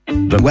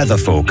The weather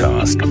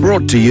forecast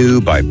brought to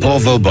you by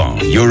Port Vauban,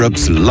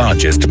 Europe's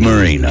largest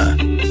marina.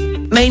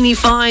 Mainly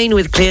fine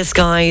with clear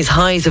skies,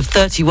 highs of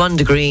 31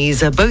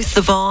 degrees. Both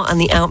the VAR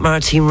and the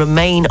Alpes-Maritimes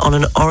remain on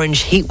an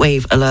orange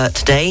heatwave alert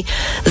today.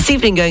 This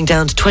evening going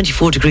down to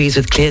 24 degrees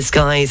with clear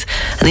skies.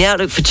 And the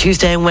outlook for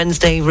Tuesday and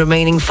Wednesday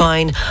remaining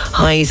fine,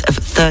 highs of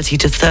 30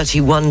 to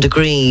 31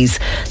 degrees.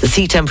 The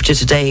sea temperature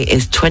today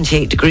is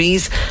 28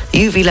 degrees.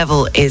 The UV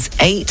level is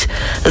 8.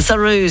 The sun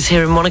rose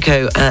here in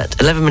Monaco at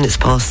 11 minutes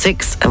past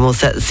 6 and will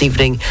set this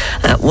evening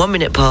at 1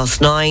 minute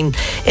past 9.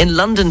 In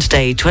London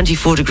today,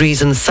 24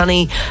 degrees and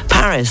sunny.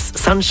 Paris,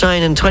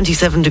 sunshine and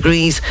 27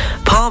 degrees.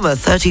 Palma,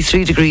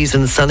 33 degrees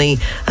and sunny.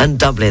 And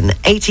Dublin,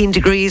 18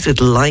 degrees with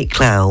light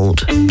cloud.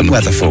 The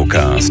weather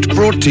forecast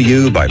brought to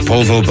you by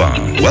Port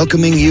Vauban,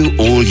 welcoming you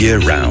all year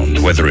round,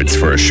 whether it's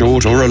for a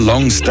short or a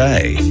long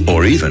stay,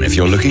 or even if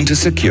you're looking to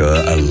secure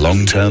a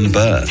long-term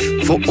berth.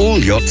 For all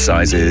yacht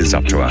sizes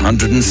up to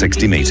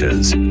 160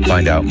 metres.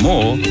 Find out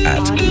more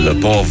at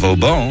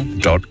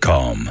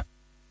leportvauban.com.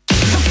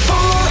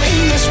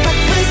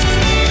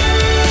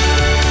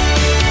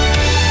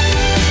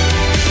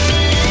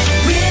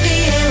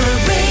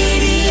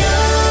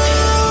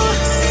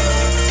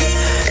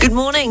 Good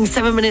morning,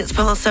 7 minutes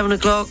past 7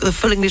 o'clock, the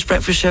Full English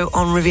Breakfast Show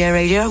on Riviera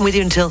Radio. I'm with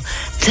you until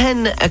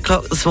 10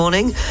 o'clock this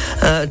morning.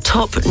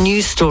 Top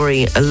news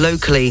story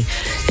locally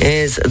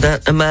is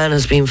that a man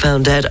has been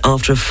found dead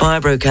after a fire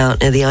broke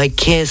out near the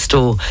IKEA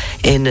store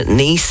in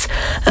Nice.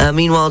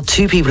 Meanwhile,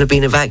 2 people have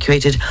been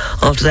evacuated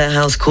after their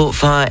house caught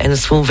fire in a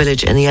small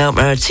village in the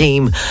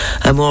Alpes-Maritimes.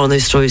 More on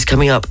those stories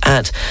coming up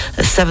at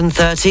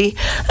 7:30.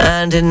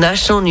 And in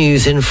national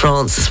news in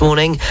France this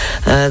morning,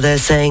 they're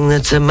saying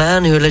that a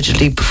man who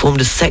allegedly performed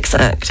a sex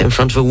act in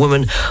front of a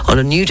woman on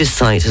a nudist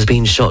site has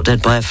been shot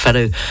dead by a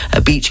fellow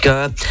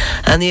beachgoer.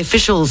 And the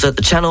officials at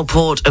the Channel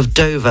Port of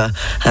Dover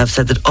have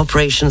said that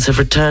operations have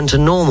returned to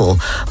normal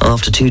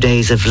after 2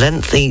 days of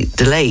lengthy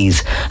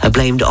delays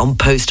blamed on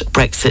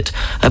post-Brexit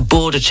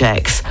border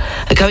checks.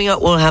 Coming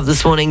up, we'll have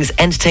this morning's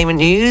entertainment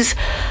news,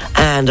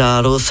 and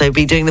I'll also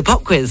be doing the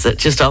pop quiz at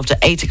just after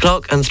 8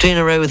 o'clock and 3 in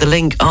a row with a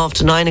link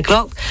after 9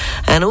 o'clock.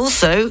 And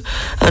also,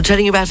 I'm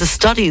telling you about a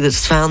study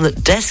that's found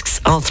that desks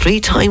are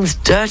 3 times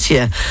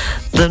dirtier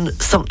than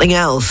something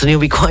else, and you'll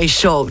be quite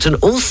shocked. And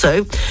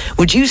also,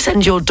 would you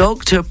send your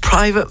dog to a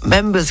private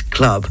members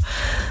club?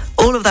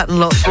 All of that and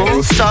lots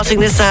more, starting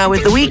this hour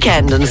with The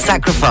Weeknd and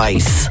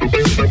Sacrifice.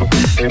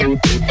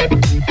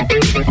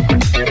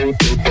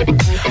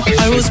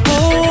 I was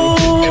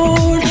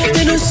born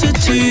in a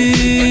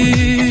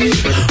city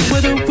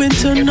where the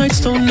winter nights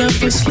don't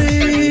ever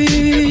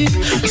sleep,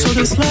 so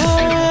this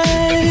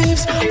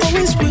life's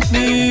always with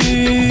me.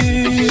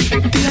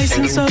 The ice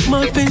inside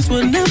my veins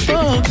will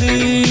never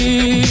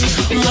bleed.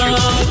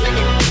 Love,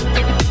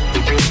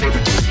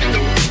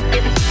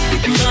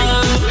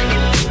 love.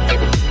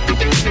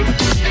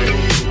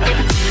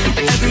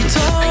 Every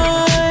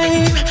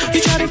time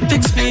you try to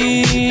fix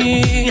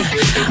me, I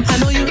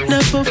know you'll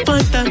never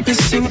find that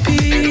missing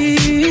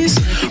piece.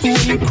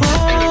 When you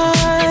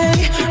cry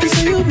and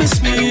say you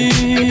miss me,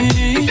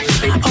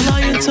 I'll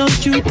lie and tell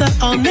you that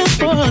I'll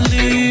never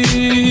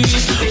leave.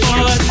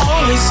 But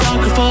always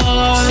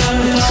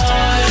sacrifice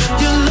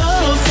your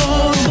love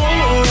for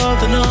more of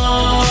the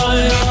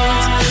night.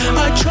 I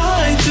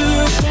try to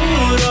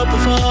put up a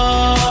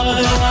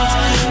fight,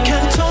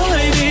 can't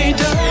tie me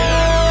down.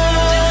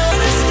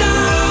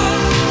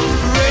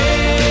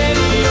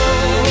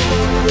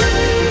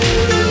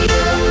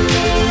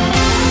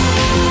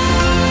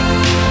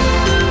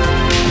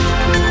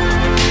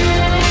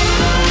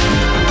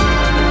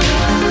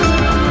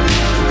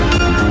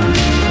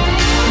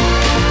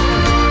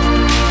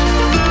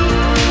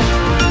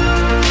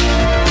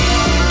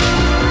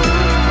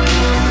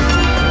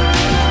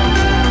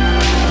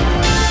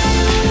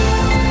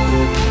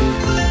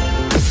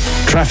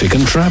 Traffic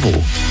and travel,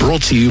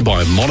 brought to you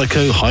by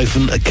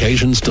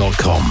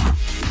Monaco-occasions.com.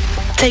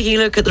 Taking a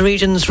look at the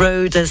region's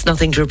roads, there's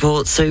nothing to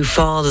report so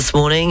far this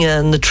morning.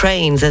 And the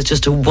trains, there's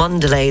just a 1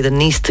 delay. The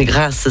Nice to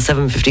Grasse, the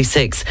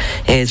 7:56,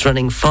 is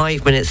running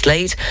 5 minutes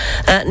late.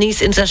 At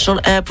Nice International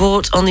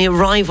Airport, on the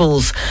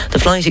arrivals, the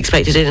flight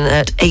expected in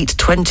at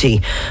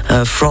 8:20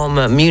 from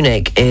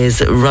Munich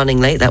is running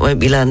late. That won't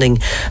be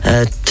landing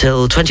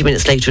till 20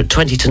 minutes later at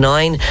 20 to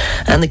 9.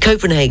 And the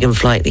Copenhagen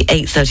flight, the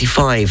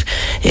 8:35,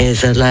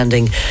 is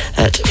landing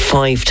at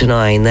 5 to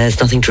 9. There's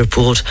nothing to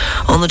report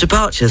on the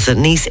departures at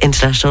Nice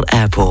International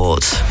Airport.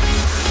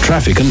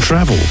 Traffic and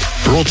travel,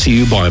 brought to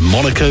you by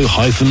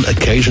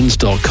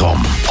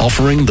Monaco-occasions.com,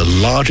 offering the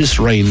largest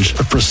range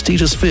of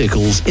prestigious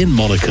vehicles in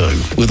Monaco,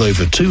 with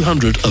over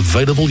 200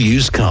 available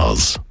used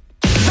cars.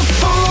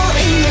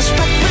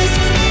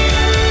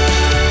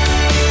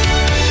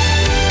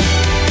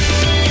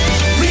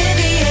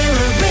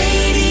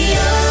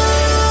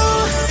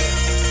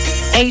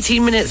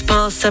 18 minutes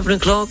past 7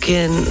 o'clock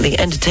in the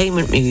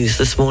entertainment news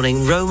this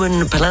morning.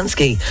 Roman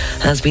Polanski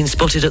has been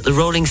spotted at the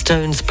Rolling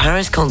Stones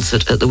Paris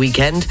concert at the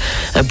weekend,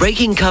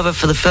 breaking cover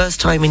for the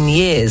first time in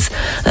years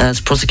as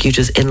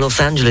prosecutors in Los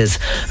Angeles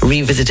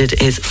revisited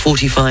his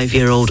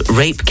 45-year-old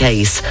rape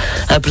case.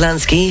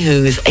 Polanski,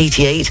 who's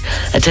 88,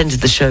 attended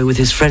the show with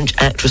his French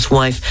actress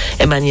wife,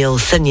 Emmanuelle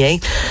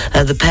Seigner.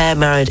 The pair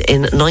married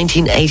in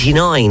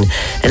 1989,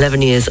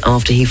 11 years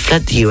after he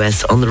fled the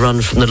US on the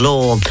run from the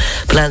law.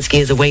 Polanski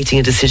is awaiting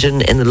a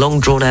decision in the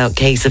long-drawn-out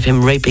case of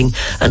him raping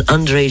an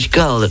underage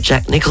girl at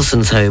Jack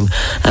Nicholson's home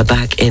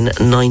back in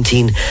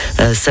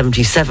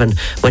 1977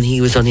 when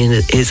he was on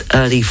his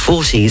early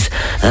 40s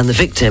and the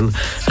victim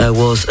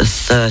was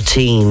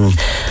 13.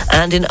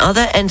 And in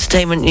other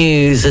entertainment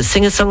news,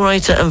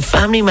 singer-songwriter and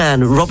family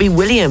man Robbie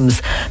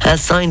Williams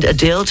has signed a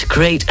deal to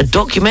create a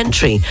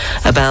documentary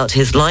about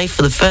his life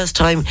for the first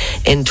time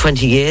in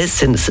 20 years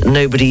since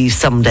Nobody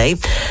Someday.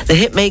 The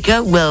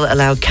hitmaker will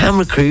allow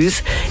camera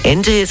crews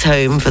into his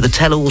home for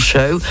the tell-all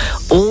show,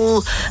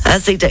 all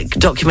as they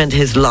document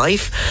his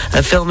life.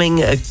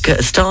 Filming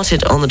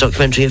started on the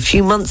documentary a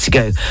few months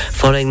ago,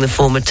 following the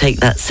former Take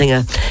That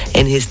singer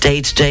in his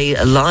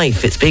day-to-day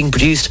life. It's being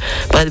produced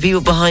by the people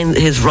behind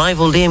his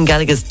rival Liam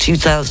Gallagher's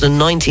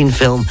 2019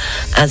 film,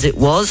 As It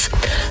Was.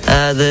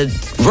 The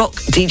rock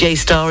DJ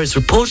star is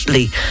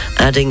reportedly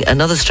adding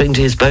another string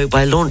to his bow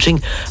by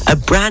launching a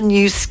brand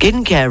new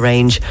skincare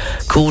range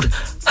called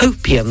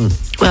Hopium.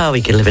 Well,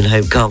 we can live in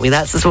hope, can't we?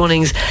 That's this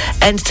morning's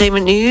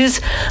entertainment news.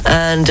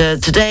 And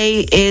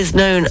today is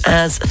known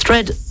as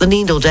Thread the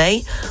Needle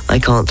Day. I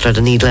can't thread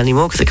a needle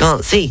anymore because I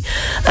can't see.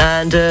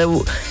 And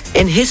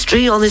in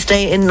history, on this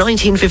day in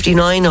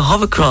 1959, a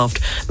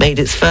hovercraft made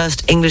its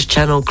first English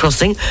Channel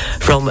crossing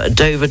from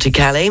Dover to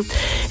Calais.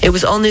 It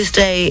was on this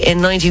day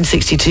in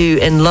 1962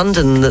 in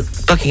London that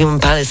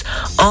Buckingham Palace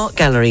Art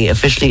Gallery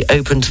officially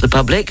opened to the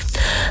public.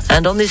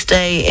 And on this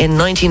day in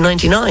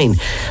 1999,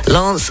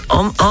 Lance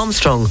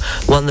Armstrong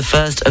won the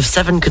first of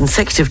 7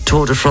 consecutive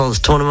Tour de France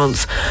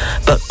tournaments,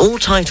 but all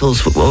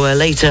titles were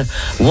later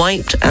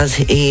wiped as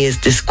he is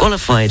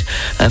disqualified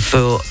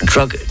for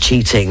drug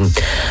cheating.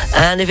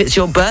 And if it's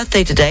your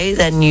birthday today,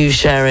 then you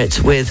share it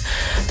with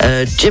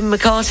Jim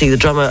McCarthy, the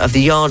drummer of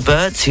the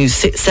Yardbirds, who's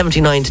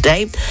 79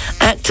 today.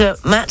 Actor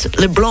Matt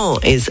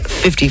LeBlanc is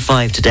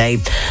 55 today,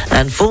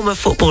 and former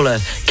footballer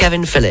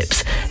Kevin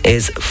Phillips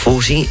is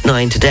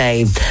 49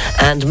 today.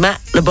 And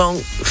Matt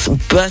LeBlanc's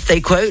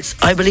birthday quote: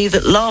 "I believe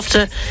that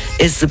laughter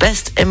is the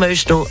best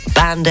emotional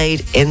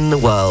band-aid in the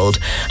world."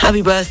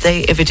 Happy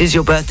birthday if it is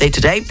your birthday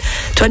today.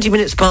 20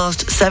 minutes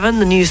past 7,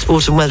 the news,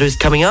 sport and weather is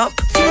coming up.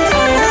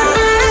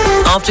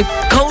 After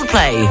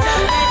Coldplay,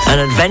 an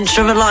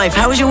adventure of a life.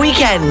 How was your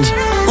weekend?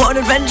 What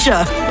an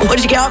adventure. What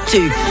did you get up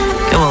to?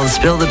 Come on,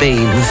 spill the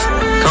beans.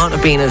 Can't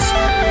have been as,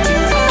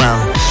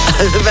 well,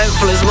 as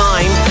eventful as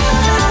mine.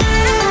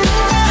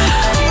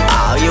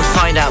 Oh, you'll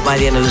find out by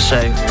the end of the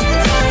show.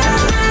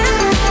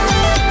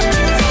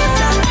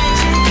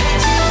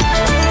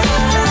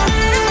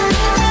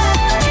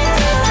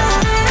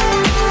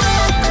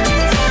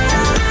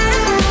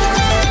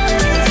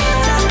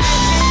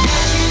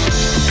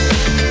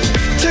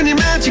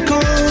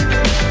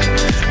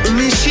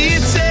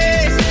 She'd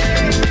say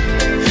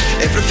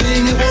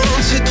everything you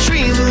want to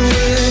dream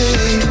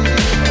away.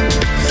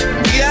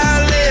 We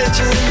are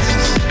legends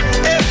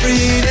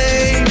every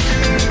day.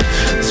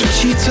 That's what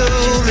she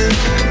told me.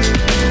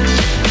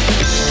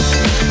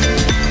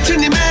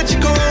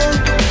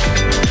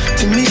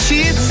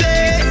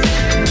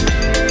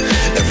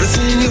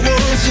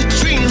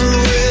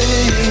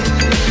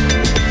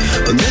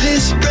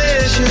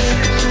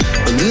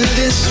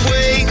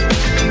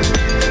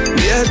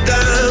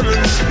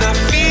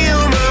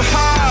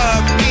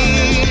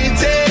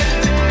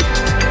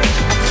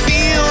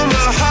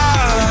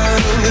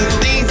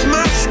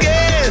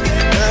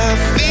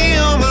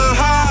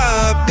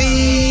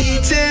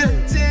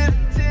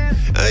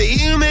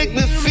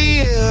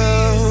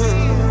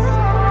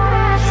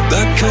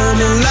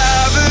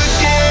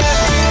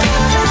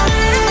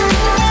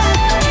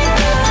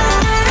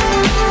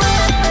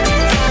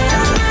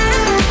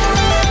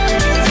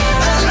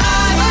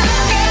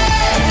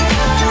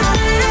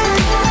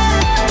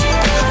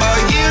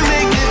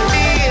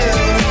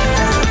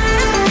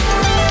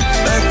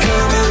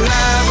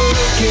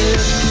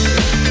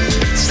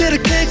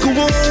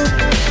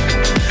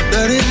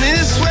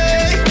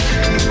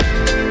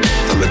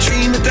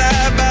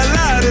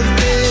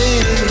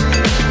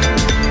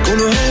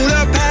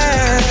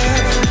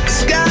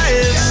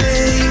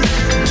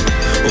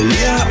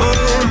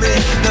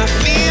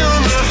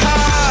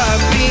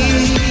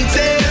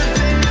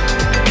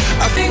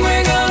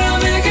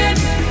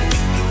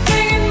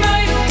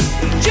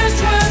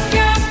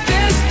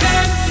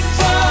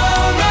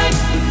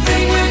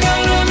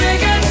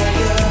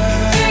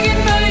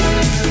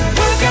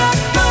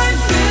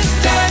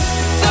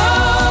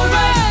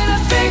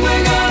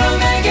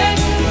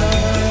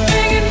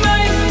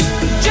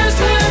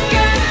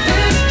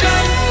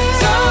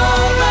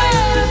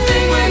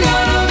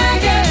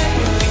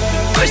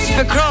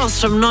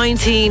 from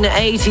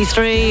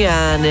 1983,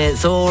 and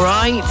it's all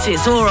right.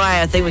 It's all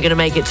right. I think we're going to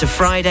make it to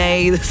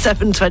Friday, the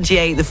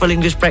 7:28, the Full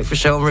English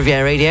Breakfast Show on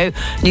Riviera Radio.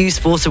 News,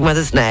 sports and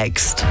weather's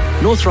next.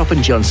 Northrop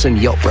 & Johnson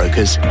Yacht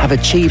Brokers have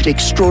achieved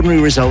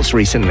extraordinary results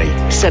recently,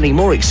 selling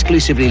more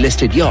exclusively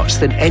listed yachts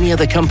than any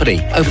other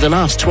company over the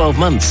last 12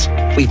 months.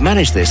 We've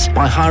managed this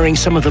by hiring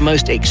some of the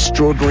most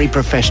extraordinary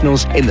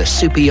professionals in the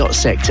super yacht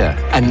sector.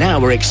 And now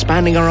we're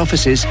expanding our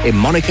offices in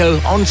Monaco,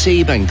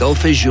 Antibes and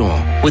Golfe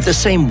Juan with the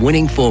same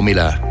winning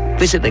formula.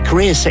 Visit the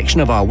careers section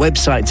of our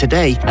website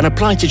today and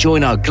apply to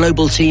join our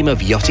global team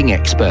of yachting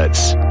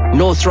experts.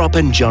 Northrop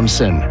 &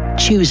 Johnson.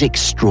 Choose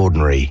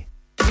extraordinary.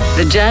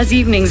 The jazz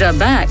evenings are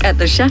back at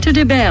the Château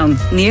de Berne,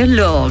 near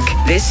Lorgues,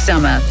 this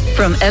summer.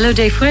 From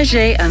Elodie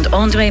Frégé and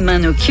André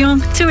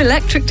Manoukian to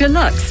Electric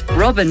Deluxe,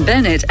 Robin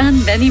Bennett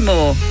and many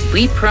more.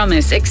 We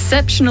promise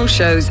exceptional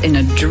shows in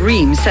a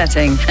dream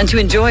setting, and to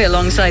enjoy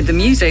alongside the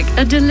music,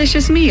 a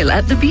delicious meal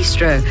at the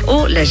Bistro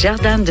or Les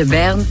Jardins de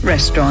Berne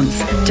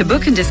restaurants. To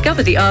book and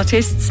discover the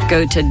artists,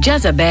 go to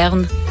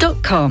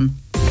jazzaberne.com.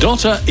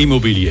 Dotter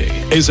Immobilier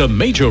is a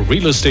major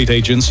real estate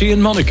agency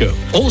in Monaco,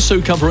 also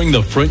covering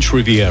the French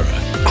Riviera.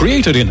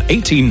 Created in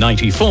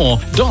 1894,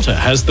 Dotter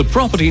has the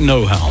property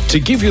know-how to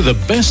give you the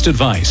best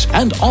advice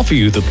and offer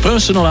you the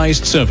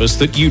personalized service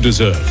that you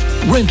deserve.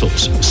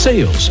 Rentals,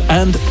 sales,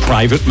 and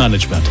private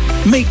management.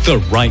 Make the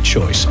right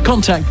choice.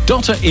 Contact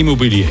Dotter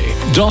Immobilier,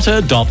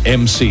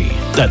 dotter.mc.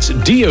 That's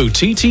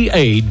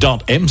DOTTA.mc.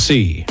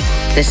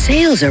 The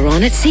sales are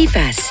on at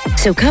CFAS,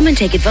 so come and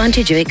take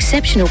advantage of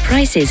exceptional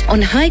prices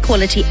on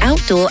high-quality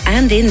outdoor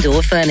and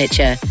indoor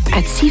furniture.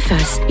 At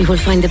CFAS, you will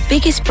find the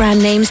biggest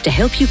brand names to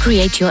help you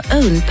create your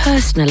own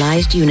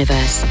personalized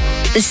universe.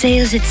 The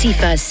sales at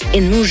CFAS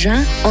in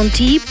Mougins,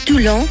 Antibes,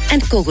 Toulon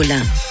and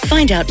Cogolin.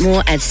 Find out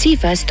more at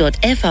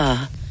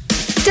cfas.fr.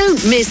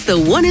 Don't miss the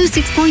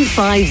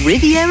 106.5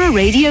 Riviera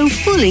Radio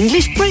Full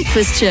English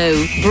Breakfast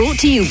Show, brought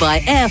to you by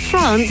Air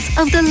France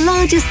of the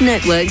largest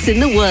networks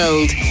in the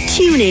world.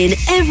 Tune in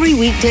every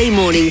weekday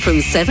morning from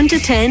 7 to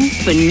 10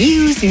 for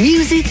news,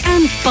 music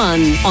and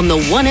fun on the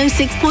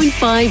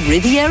 106.5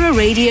 Riviera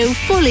Radio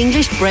Full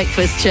English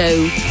Breakfast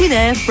Show with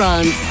Air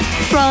France.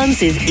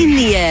 France is in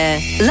the air.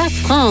 La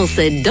France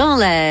est dans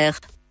l'air.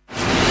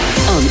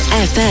 On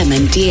FM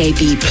and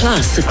DAB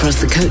Plus across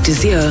the Côte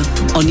d'Azur,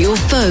 on your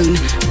phone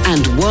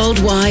and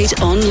worldwide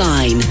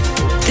online.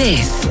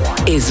 This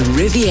is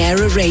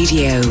Riviera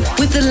Radio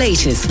with the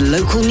latest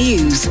local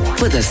news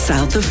for the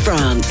south of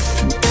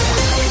France.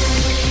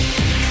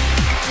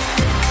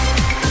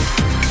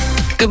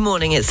 Good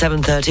morning, it's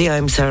 7:30.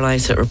 I'm Sarah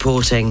Lysett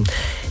reporting.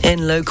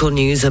 In local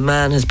news, a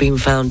man has been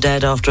found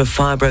dead after a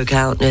fire broke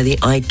out near the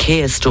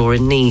IKEA store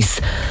in Nice.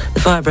 The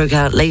fire broke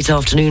out late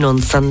afternoon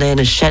on Sunday in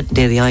a shed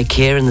near the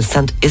IKEA in the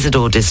Saint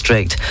Isidore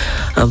district.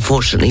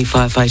 Unfortunately,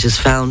 firefighters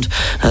found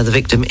the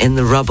victim in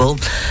the rubble.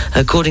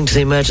 According to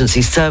the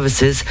emergency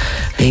services,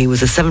 he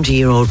was a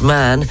 70-year-old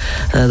man.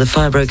 The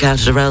fire broke out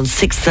at around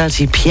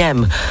 6:30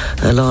 p.m.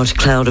 A large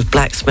cloud of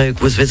black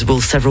smoke was visible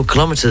several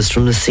kilometres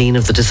from the scene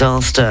of the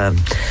disaster.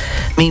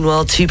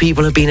 Meanwhile, 2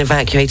 people have been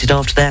evacuated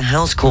after their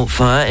house caught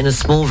fire in a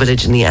small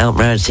village in the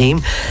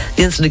Alpes-Maritimes.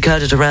 The incident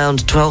occurred at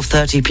around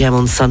 12:30 p.m.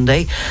 on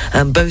Sunday,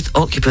 and both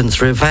occupants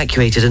were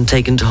evacuated and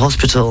taken to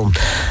hospital.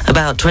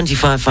 About 20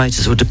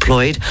 firefighters were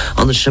deployed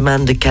on the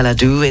Chemin de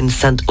Caladou in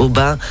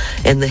Saint-Aubin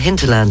in the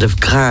hinterland of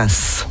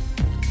Grasse.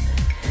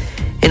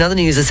 In other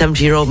news, a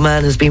 70-year-old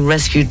man has been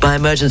rescued by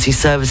emergency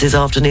services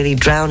after nearly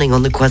drowning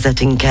on the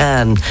Croisette in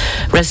Cannes.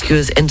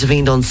 Rescuers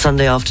intervened on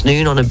Sunday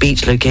afternoon on a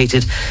beach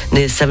located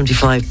near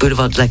 75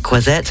 Boulevard de la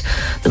Croisette.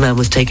 The man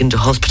was taken to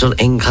hospital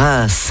in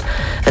Grasse.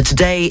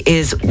 Today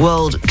is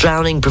World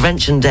Drowning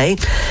Prevention Day.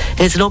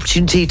 It's an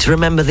opportunity to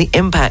remember the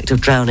impact of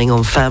drowning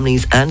on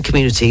families and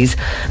communities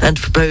and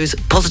to propose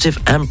positive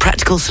and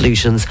practical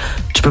solutions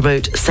to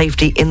promote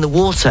safety in the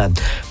water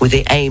with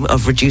the aim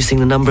of reducing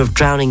the number of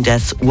drowning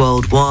deaths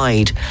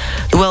worldwide.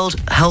 The World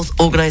Health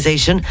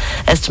Organization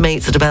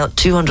estimates that about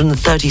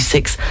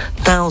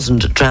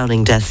 236,000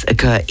 drowning deaths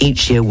occur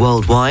each year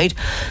worldwide.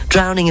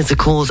 Drowning is the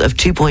cause of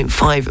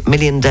 2.5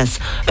 million deaths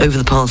over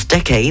the past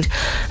decade,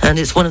 and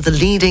it's one of the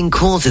leading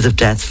causes of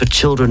deaths for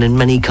children in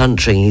many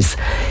countries.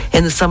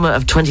 In the summer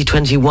of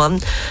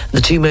 2021, the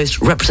 2 most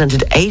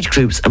represented age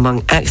groups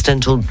among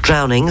accidental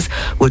drownings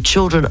were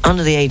children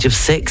under the age of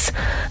 6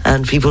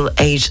 and people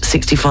aged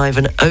 65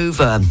 and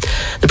over.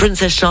 The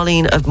Princess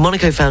Charlene of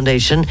Monaco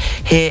Foundation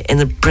here in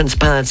the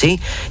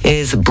Principality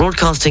is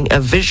broadcasting a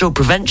visual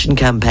prevention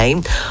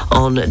campaign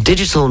on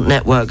digital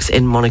networks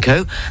in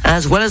Monaco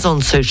as well as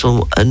on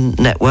social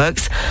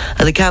networks.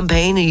 The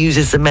campaign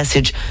uses the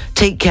message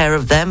 "Take care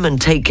of them and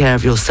take care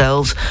of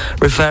yourselves,"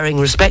 referring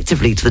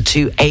respectively to the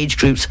 2 age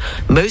groups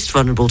most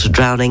vulnerable to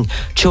drowning: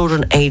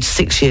 children aged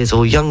 6 years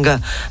or younger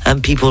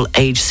and people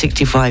aged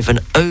 65 and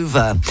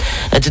over.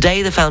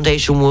 Today the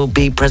foundation will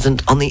be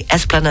present on the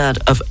Esplanade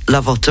of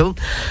La Voto,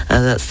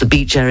 that's the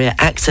beach area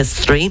access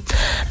 3,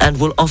 and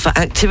will offer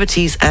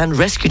activities and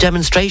rescue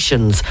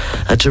demonstrations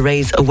to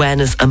raise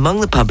awareness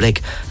among the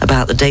public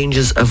about the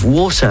dangers of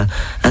water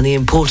and the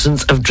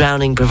importance of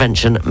drowning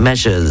prevention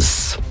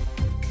measures.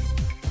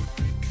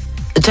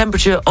 The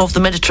temperature of the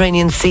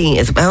Mediterranean Sea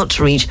is about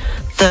to reach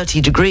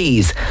 30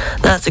 degrees.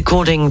 That's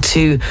according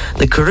to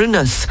the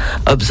Coronas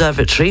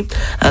Observatory.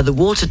 The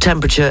water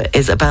temperature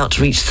is about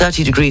to reach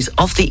 30 degrees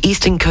off the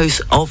eastern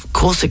coast of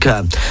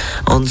Corsica.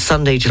 On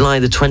Sunday, July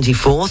the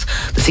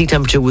 24th, the sea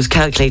temperature was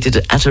calculated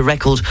at a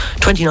record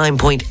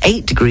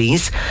 29.8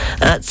 degrees.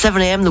 At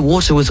 7 a.m., the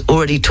water was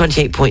already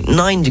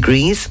 28.9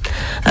 degrees.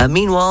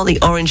 Meanwhile, the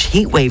orange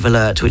heatwave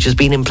alert, which has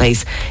been in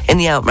place in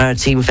the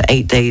Alpes-Maritimes for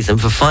 8 days and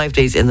for 5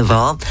 days in the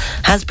Var,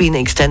 has been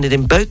extended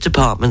in both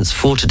departments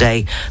for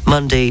today,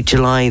 Monday,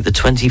 July the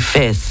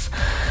 25th.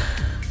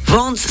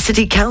 Vence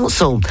City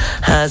Council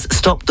has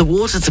stopped the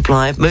water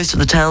supply of most of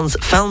the town's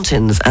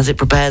fountains as it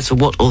prepares for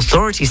what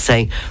authorities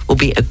say will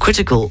be a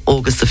critical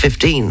August the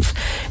 15th.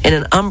 In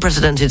an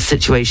unprecedented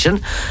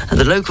situation,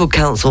 the local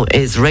council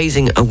is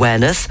raising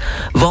awareness.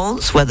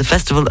 Vence, where the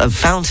Festival of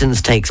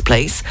Fountains takes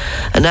place,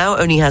 now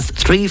only has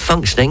 3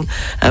 functioning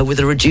with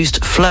a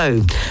reduced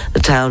flow.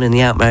 The town in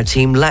the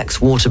Alpes-Maritimes lacks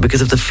water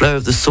because of the flow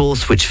of the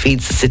source which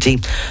feeds the city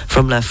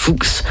from La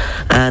Fouxe,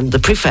 and the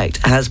prefect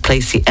has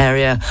placed the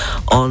area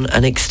on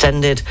an extended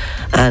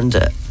and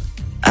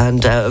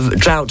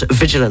drought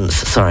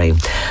vigilance,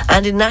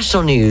 And in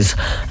national news,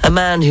 a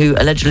man who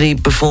allegedly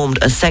performed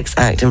a sex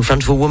act in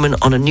front of a woman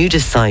on a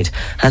nudist site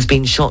has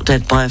been shot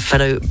dead by a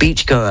fellow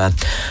beachgoer.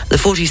 The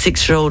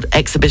 46-year-old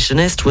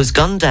exhibitionist was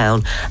gunned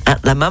down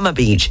at La Mama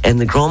Beach in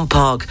the Grand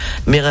Parc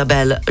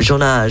Mirabel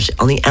Jonage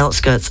on the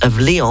outskirts of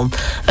Lyon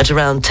at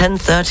around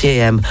 10:30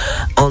 a.m.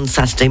 on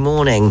Saturday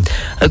morning.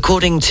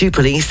 According to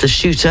police, the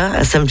shooter,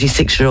 a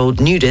 76-year-old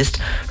nudist,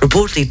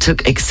 reportedly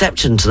took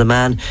exception to the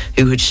man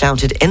who had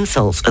shouted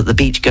insults at the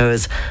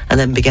beachgoers and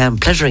then began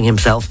pleasuring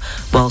himself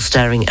while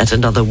staring at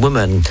another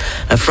woman.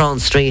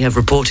 France 3 have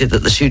reported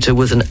that the shooter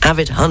was an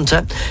avid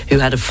hunter who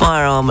had a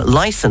firearm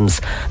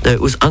license, though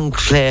it was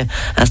unclear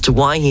as to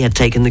why he had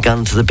taken the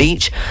gun to the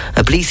beach.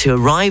 Police who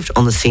arrived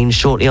on the scene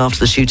shortly after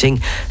the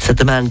shooting said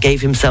the man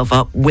gave himself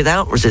up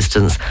without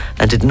resistance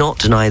and did not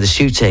deny the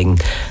shooting.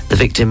 The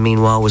victim,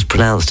 meanwhile, was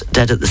pronounced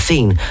dead at the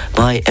scene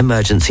by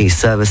emergency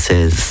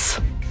services.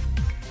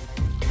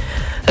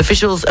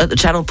 Officials at the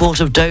Channel Port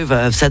of Dover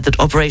have said that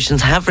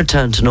operations have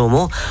returned to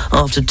normal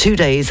after 2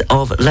 days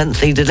of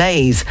lengthy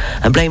delays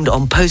and blamed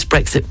on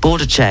post-Brexit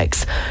border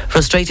checks.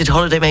 Frustrated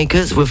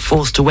holidaymakers were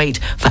forced to wait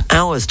for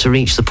hours to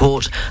reach the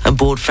port and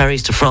board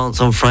ferries to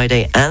France on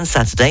Friday and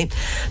Saturday.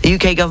 The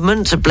UK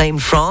government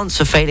blamed France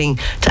for failing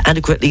to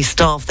adequately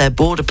staff their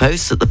border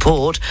posts at the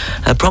port,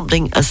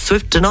 prompting a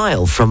swift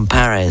denial from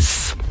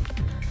Paris.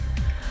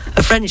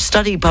 A French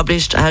study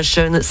published has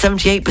shown that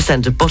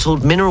 78% of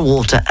bottled mineral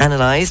water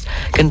analysed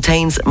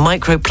contains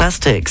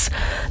microplastics.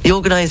 The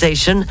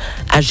organisation,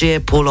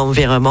 Agir pour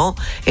l'Environnement,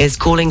 is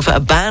calling for a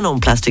ban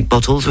on plastic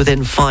bottles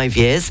within 5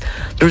 years.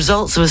 The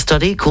results of a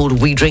study called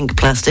We Drink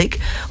Plastic,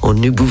 or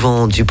Nous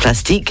Buvons du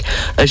Plastique,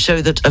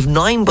 show that of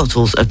 9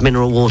 bottles of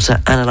mineral water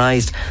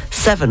analysed,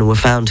 7 were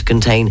found to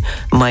contain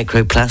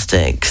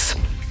microplastics.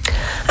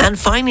 And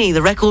finally,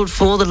 the record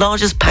for the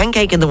largest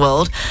pancake in the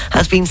world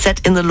has been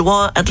set in the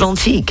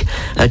Loire-Atlantique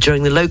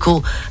during the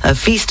local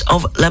Feast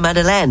of la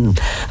Madeleine.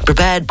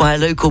 Prepared by a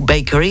local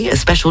bakery, a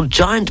special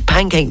giant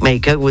pancake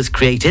maker was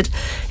created.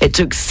 It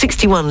took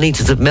 61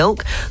 litres of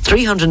milk,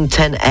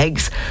 310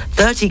 eggs,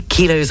 30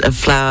 kilos of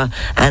flour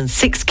and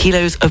 6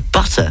 kilos of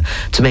butter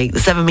to make the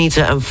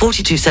 7-metre and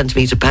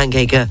 42-centimetre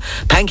pancake,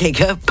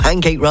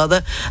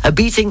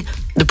 beating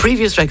the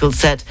previous record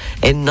set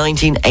in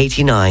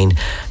 1989.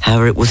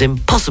 However, it was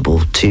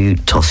impossible to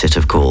toss it,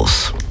 of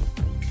course.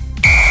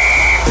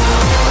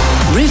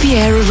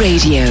 Riviera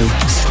Radio,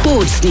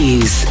 Sports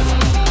News.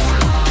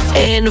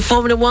 In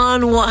Formula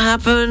One, what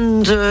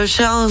happened?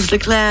 Charles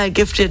Leclerc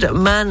gifted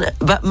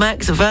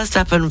Max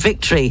Verstappen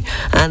victory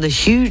and a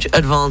huge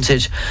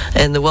advantage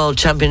in the World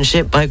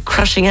Championship by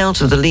crashing out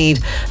of the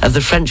lead of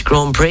the French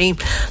Grand Prix.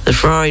 The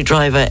Ferrari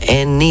driver,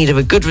 in need of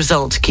a good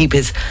result to keep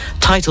his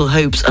title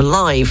hopes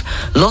alive,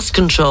 lost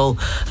control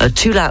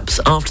 2 laps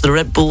after the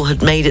Red Bull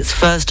had made its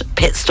first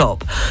pit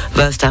stop.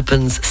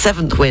 Verstappen's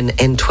 7th win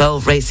in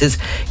 12 races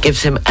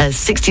gives him a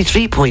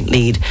 63-point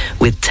lead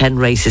with 10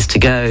 races to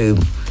go.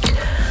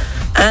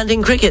 And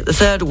in cricket, the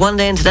third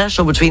one-day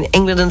international between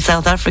England and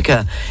South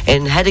Africa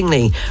in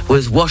Headingley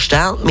was washed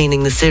out,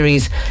 meaning the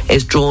series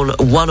is drawn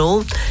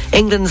 1-1.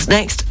 England's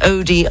next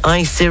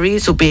ODI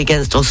series will be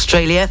against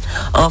Australia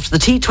after the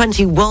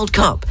T20 World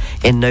Cup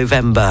in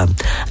November.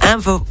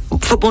 And for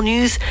football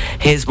news,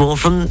 here's more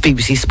from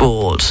BBC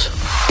Sport.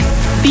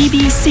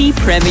 BBC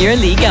Premier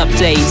League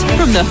update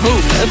from the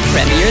home of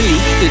Premier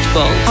League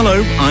football.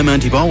 Hello, I'm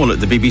Andy Barwell at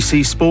the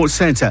BBC Sports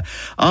Centre.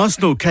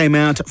 Arsenal came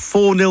out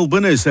 4-0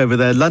 winners over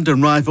their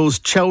London rivals rivals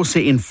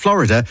Chelsea in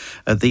Florida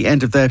at the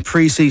end of their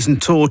pre-season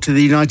tour to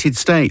the United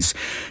States.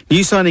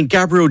 New signing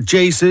Gabriel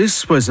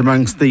Jesus was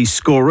amongst the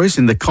scorers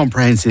in the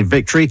comprehensive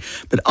victory,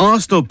 but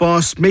Arsenal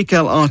boss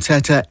Mikel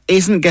Arteta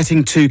isn't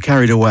getting too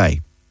carried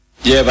away.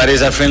 Yeah, but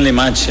it's a friendly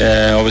match.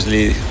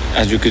 Obviously,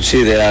 as you could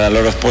see, there are a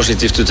lot of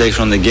positives to take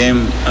from the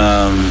game.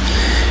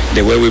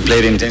 The way we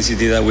played, the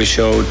intensity that we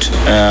showed,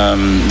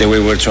 the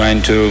way we're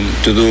trying to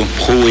do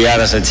who we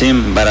are as a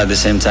team, but at the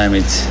same time,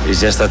 it's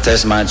just a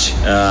test match.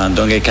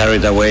 Don't get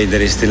carried away.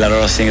 There is still a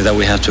lot of things that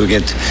we have to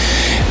get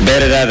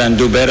better at and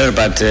do better,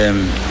 but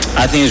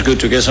I think it's good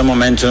to get some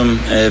momentum,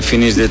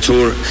 finish the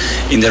tour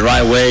in the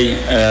right way,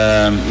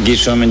 give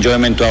some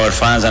enjoyment to our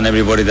fans and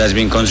everybody that's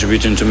been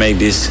contributing to make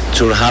this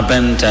tour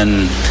happen.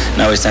 And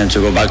now it's time to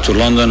go back to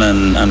London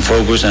and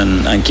focus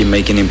and keep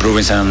making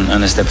improvements and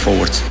a step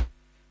forward.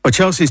 Well,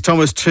 Chelsea's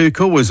Thomas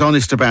Tuchel was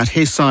honest about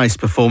his side's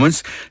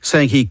performance,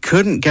 saying he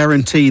couldn't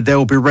guarantee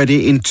they'll be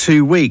ready in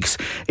 2 weeks.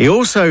 He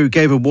also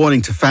gave a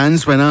warning to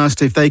fans when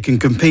asked if they can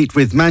compete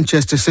with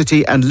Manchester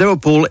City and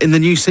Liverpool in the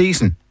new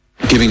season.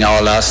 Giving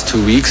our last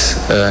 2 weeks,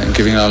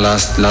 giving our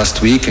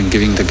last week and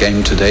giving the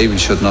game today, we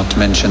should not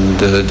mention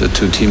the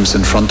two teams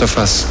in front of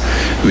us.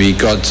 We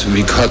got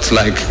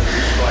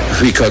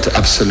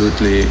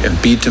absolutely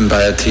beaten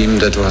by a team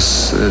that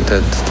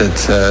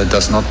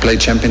does not play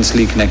Champions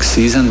League next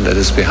season, that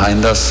is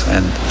behind us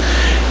and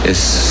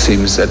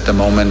seems at the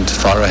moment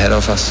far ahead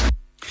of us.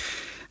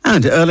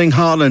 And Erling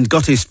Haaland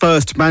got his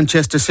first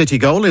Manchester City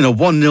goal in a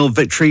 1-0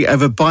 victory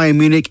over Bayern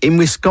Munich in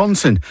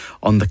Wisconsin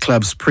on the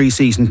club's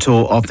pre-season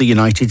tour of the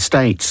United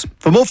States.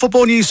 For more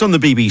football news on the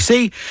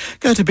BBC,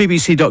 go to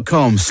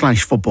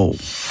bbc.com/football.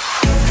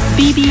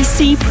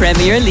 BBC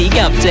Premier League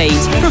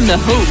update from the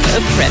home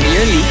of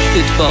Premier League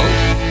football.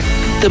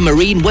 The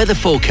marine weather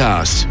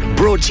forecast,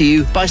 brought to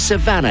you by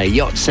Savannah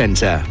Yacht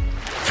Centre.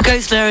 For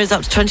coastal areas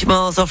up to 20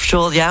 miles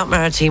offshore, the Out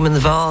Maritime and the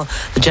VAR,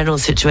 the general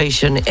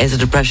situation is a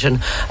depression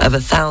of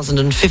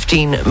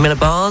 1,015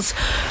 millibars.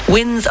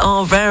 Winds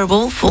are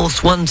variable,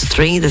 force 1 to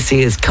 3. The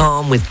sea is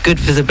calm with good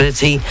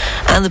visibility.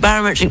 And the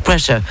barometric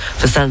pressure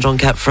for San Juan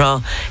Cap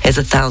Fra is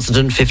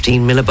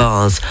 1,015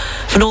 millibars.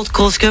 For North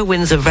Corsica,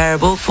 winds are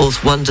variable,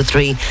 force 1 to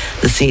 3.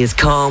 The sea is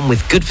calm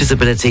with good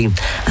visibility.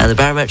 And the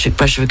barometric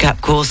pressure for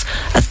Cap Corse,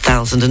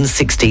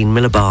 1,016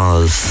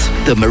 millibars.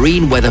 The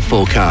marine weather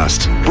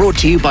forecast, brought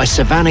to you by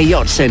Savannah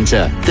Yacht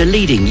Centre, the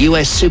leading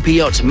US super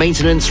yacht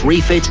maintenance,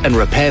 refit and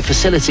repair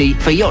facility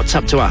for yachts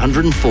up to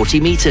 140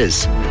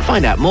 metres.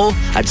 Find out more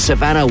at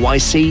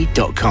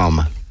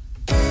savannahYC.com.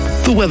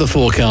 The weather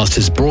forecast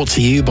is brought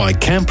to you by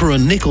Camper &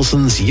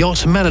 Nicholson's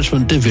Yacht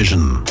Management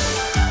Division.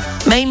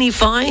 Mainly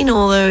fine,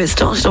 although it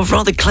started off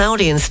rather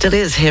cloudy and still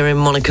is here in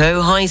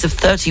Monaco. Highs of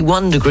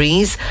 31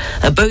 degrees.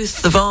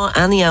 Both the VAR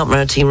and the Out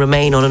Maritime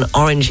remain on an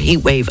orange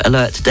heatwave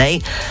alert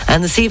today.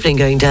 And this evening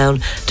going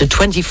down to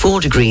 24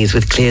 degrees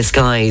with clear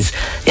skies.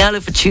 The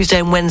outlook for Tuesday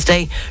and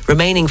Wednesday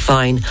remaining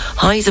fine.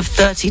 Highs of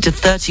 30 to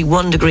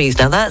 31 degrees.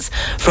 Now that's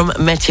from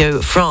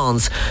Météo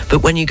France.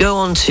 But when you go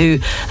on to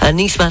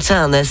Nice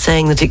Matin, they're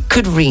saying that it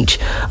could reach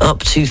up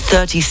to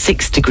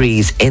 36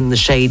 degrees in the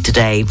shade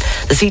today.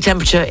 The sea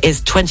temperature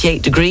is 28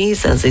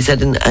 degrees, as they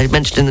said, I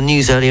mentioned in the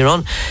news earlier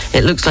on.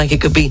 It looks like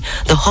it could be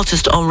the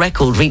hottest on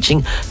record,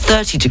 reaching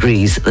 30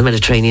 degrees at the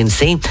Mediterranean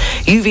Sea.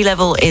 UV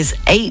level is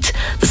 8.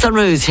 The sun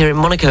rose here in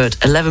Monaco at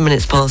 11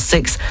 minutes past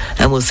 6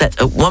 and will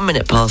set at 1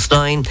 minute past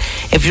 9.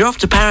 If you're off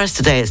to Paris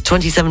today, it's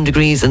 27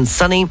 degrees and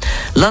sunny.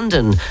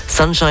 London,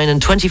 sunshine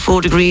and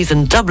 24 degrees,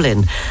 and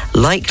Dublin,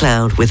 light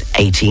cloud with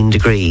 18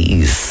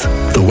 degrees.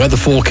 The weather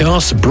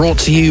forecast brought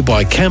to you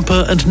by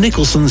Camper &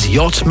 Nicholson's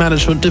Yacht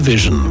Management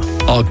Division.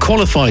 Our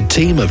qualified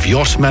team of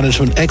yacht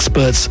management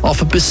experts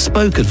offer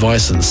bespoke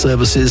advice and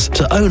services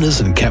to owners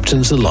and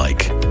captains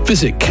alike.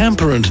 Visit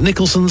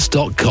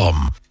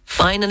camperandnicholsons.com.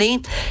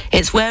 Finally,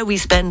 it's where we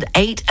spend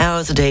 8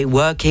 hours a day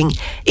working,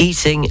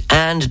 eating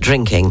and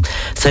drinking.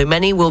 So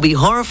many will be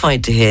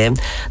horrified to hear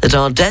that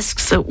our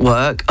desks at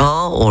work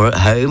or at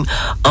home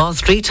are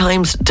 3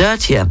 times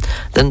dirtier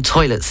than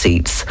toilet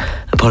seats.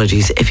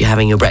 Apologies if you're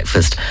having your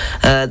breakfast.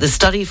 The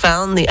study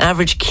found the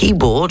average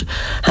keyboard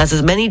has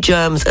as many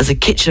germs as a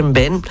kitchen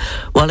bin,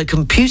 while a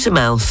computer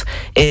mouse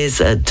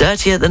is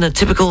dirtier than a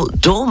typical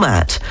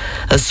doormat.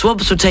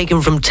 Swabs were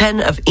taken from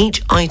 10 of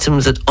each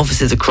items at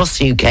offices across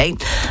the UK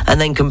and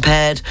then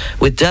compared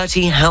with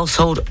dirty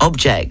household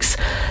objects.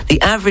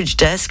 The average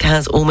desk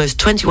has almost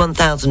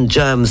 21,000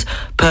 germs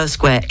per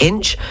square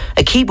inch.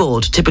 A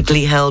keyboard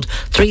typically held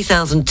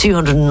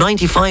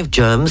 3,295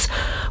 germs,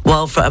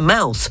 while for a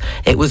mouse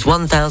it was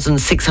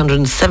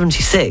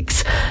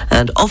 1,676.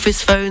 And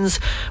office phones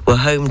were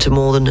home to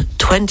more than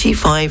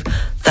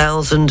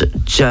 25,000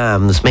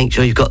 germs. Make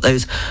sure you've got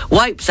those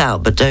wipes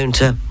out, but don't...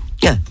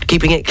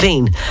 keeping it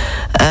clean.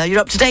 You're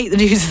up to date. The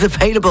news is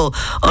available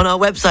on our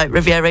website,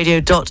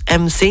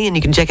 rivieradio.mc, and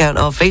you can check out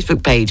our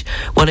Facebook page,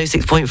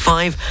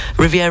 106.5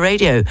 Riviera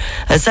Radio.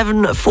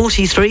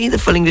 7:43, the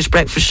Full English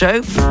Breakfast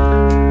Show.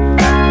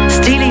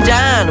 Steely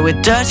Dan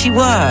with Dirty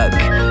Work.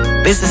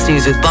 Business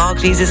news with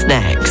Barclays is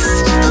next.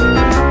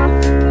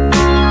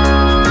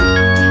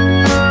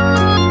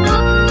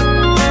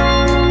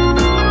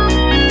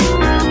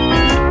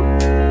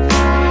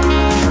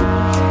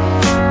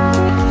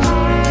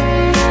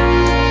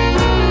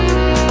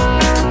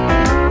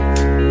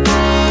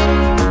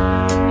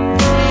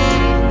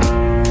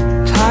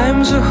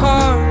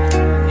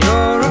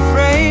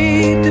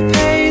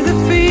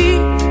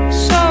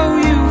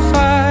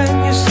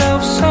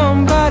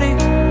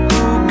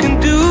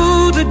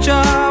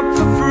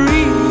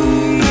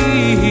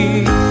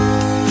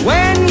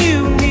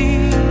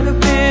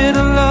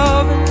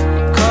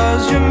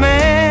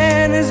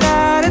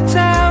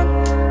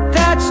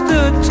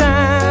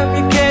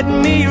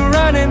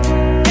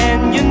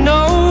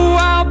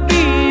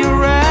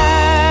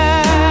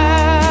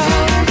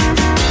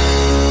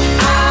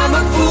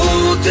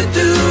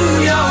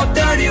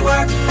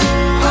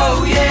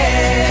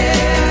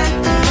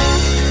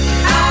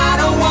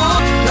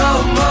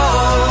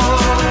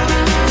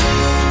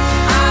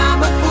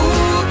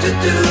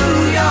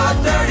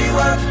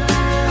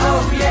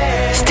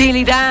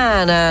 Steely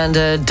Dan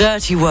and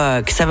Dirty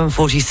Work,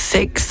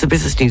 7:46. The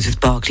business news with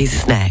Barclays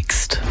is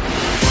next.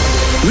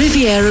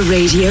 Riviera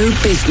Radio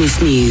Business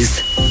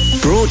News.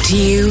 Brought to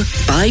you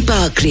by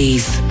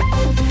Barclays.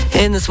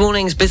 In this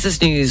morning's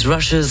business news,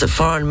 Russia's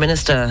foreign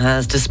minister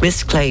has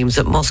dismissed claims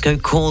that Moscow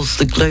caused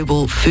the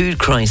global food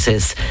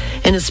crisis.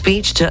 In a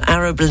speech to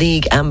Arab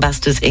League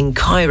ambassadors in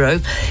Cairo,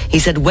 he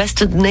said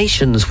Western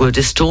nations were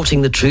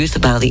distorting the truth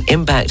about the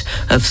impact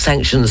of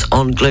sanctions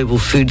on global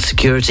food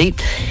security.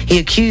 He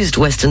accused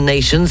Western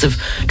nations of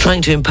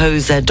trying to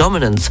impose their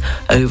dominance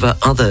over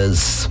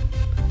others.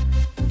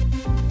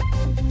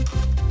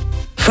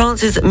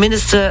 France's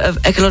Minister of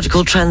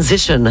Ecological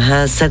Transition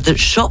has said that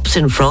shops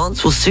in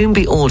France will soon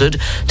be ordered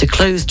to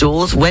close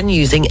doors when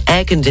using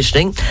air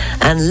conditioning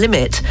and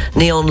limit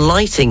neon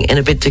lighting in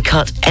a bid to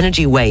cut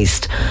energy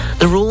waste.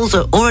 The rules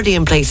are already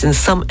in place in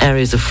some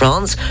areas of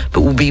France, but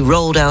will be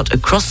rolled out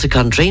across the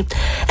country.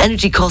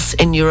 Energy costs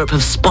in Europe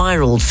have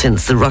spiralled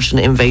since the Russian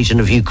invasion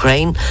of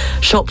Ukraine.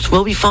 Shops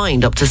will be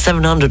fined up to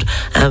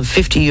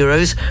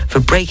 €750 for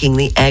breaking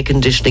the air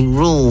conditioning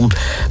rule.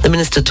 The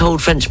minister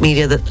told French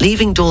media that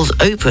leaving doors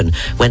open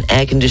when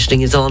air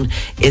conditioning is on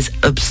is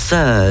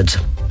absurd.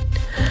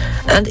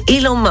 And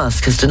Elon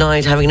Musk has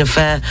denied having an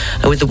affair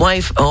with the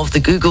wife of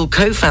the Google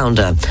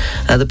co-founder.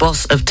 The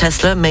boss of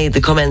Tesla made the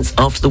comments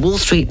after the Wall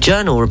Street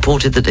Journal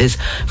reported that his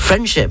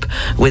friendship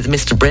with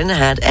Mr. Brin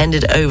had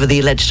ended over the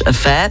alleged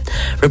affair.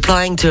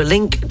 Replying to a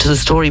link to the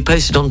story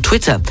posted on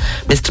Twitter,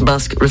 Mr.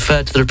 Musk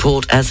referred to the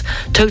report as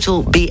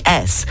total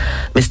BS.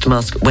 Mr.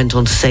 Musk went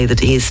on to say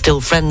that he is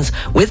still friends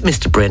with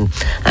Mr. Brin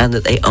and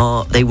that they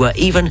were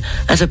even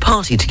at a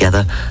party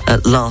together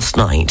last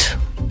night.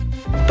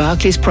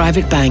 Barclays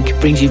Private Bank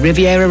brings you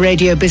Riviera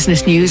Radio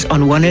Business News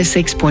on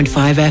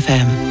 106.5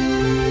 FM.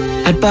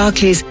 At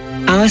Barclays,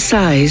 our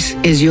size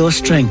is your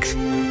strength.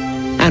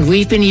 And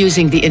we've been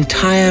using the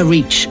entire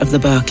reach of the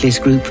Barclays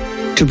Group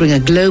to bring a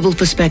global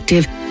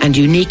perspective and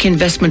unique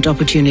investment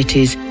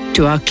opportunities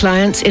to our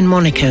clients in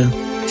Monaco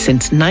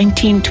since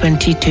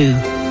 1922.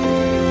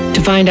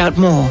 To find out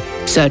more,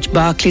 search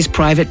Barclays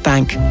Private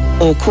Bank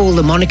or call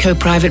the Monaco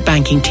Private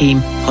Banking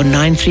Team on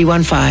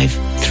 9315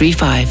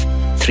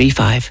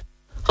 3535.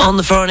 On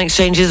the foreign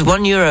exchanges,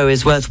 €1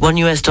 is worth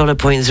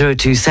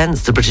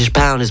 $1.02. The British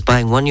pound is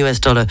buying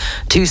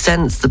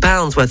 $1.02. The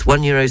pound's worth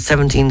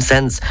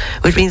 €1.17,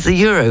 which means the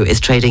euro is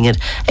trading at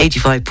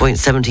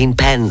 85.17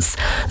 pence.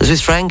 The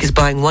Swiss franc is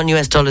buying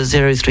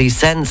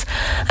 $1.03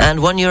 and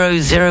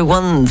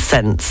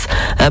 €1.01.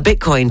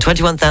 Bitcoin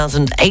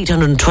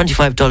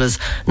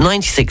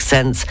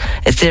 $21,825.96.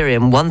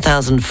 Ethereum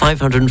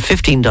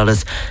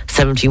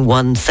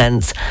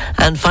 $1,515.71.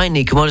 And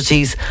finally,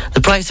 commodities.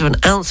 The price of an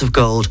ounce of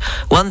gold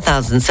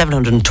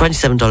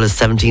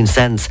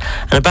 $1,727.17,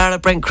 and a barrel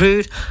of Brent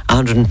crude,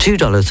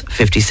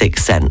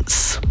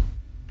 $102.56.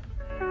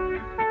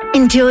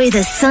 Enjoy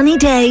the sunny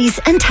days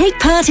and take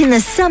part in the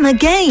summer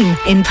game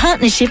in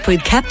partnership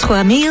with Cap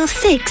 3000,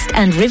 Sixt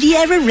and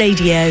Riviera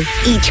Radio.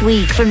 Each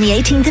week from the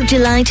 18th of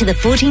July to the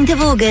 14th of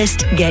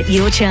August, get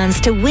your chance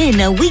to win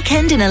a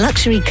weekend in a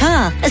luxury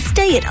car, a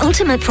stay at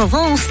Ultimate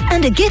Provence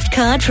and a gift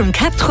card from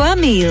Cap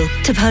 3000.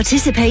 To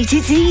participate,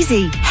 it's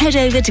easy. Head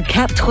over to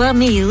Cap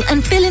 3000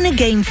 and fill in a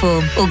game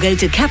form or go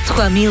to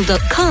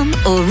cap3000.com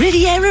or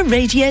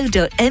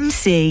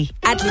rivieraradio.mc.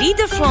 At Lead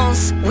de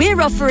France, we're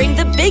offering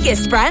the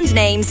biggest brand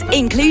names,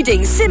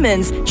 including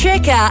Simmons,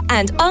 Treka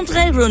and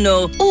André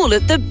Renault, all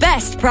at the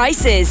best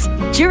prices.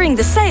 During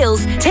the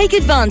sales, take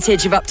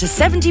advantage of up to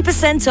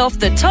 70% off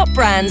the top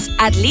brands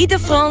at Lead de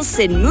France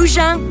in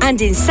Mougins and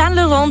in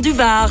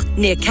Saint-Laurent-du-Var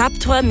near Cap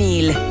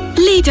 3000.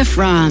 Lead de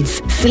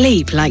France.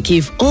 Sleep like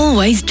you've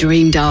always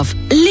dreamed of.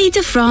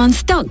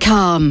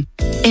 LeadDeFrance.com.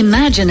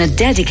 Imagine a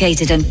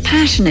dedicated and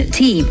passionate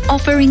team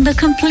offering the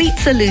complete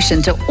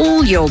solution to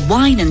all your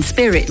wine and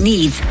spirit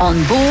needs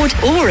on board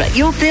or at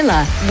your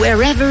villa,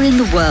 wherever in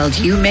the world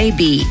you may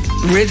be.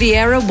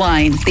 Riviera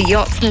Wine, the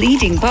yacht's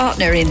leading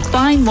partner in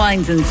fine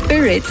wines and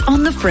spirits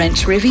on the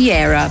French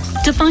Riviera.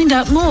 To find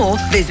out more,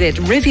 visit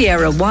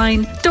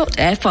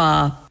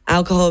rivierawine.fr.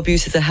 Alcohol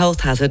abuse is a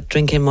health hazard.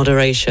 Drink in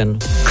moderation.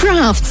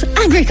 Crafts,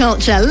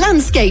 agriculture,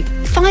 landscape.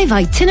 5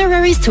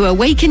 itineraries to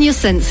awaken your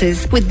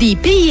senses with the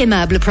Pays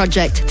Aimable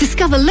project.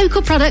 Discover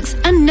local products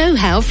and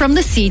know-how from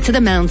the sea to the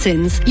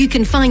mountains. You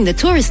can find the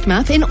tourist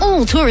map in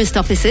all tourist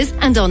offices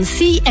and on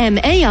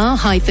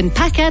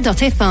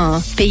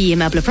cmar-paca.fr. Pays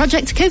Aimable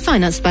project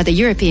co-financed by the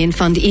European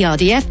Fund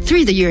ERDF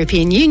through the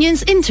European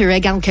Union's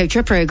Interreg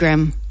Alcotra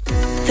programme.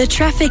 The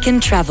Traffic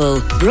and Travel,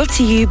 brought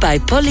to you by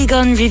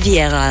Polygon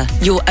Riviera,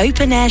 your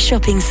open-air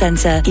shopping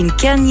centre in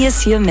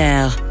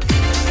Cagnes-sur-Mer.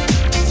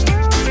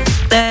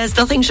 There's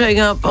nothing showing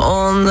up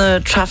on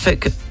the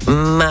traffic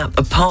map,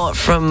 apart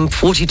from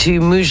 42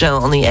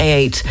 Mougins on the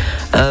A8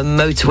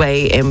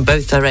 motorway in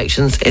both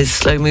directions, is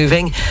slow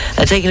moving.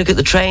 Taking a look at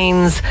the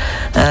trains,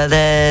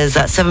 there's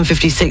that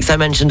 7:56 I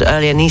mentioned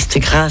earlier. Nice to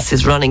Grasse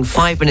is running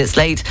 5 minutes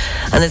late,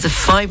 and there's a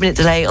 5-minute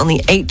delay on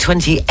the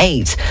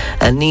 8:28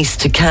 Nice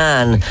to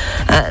Cannes.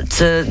 At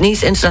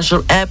Nice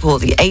International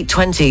Airport, the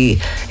 8:20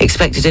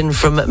 expected in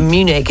from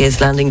Munich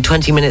is landing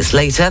 20 minutes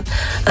later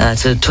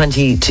to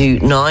 20 to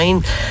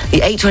 9.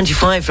 The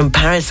 8:25 from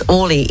Paris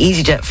Orly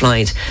EasyJet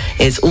flight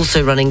is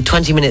also running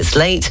 20 minutes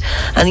late,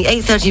 and the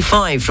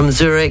 8:35 from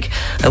Zurich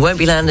won't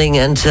be landing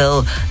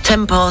until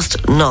 10 past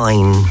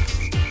 9.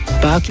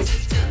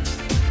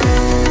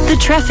 The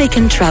Traffic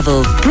and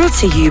Travel, brought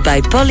to you by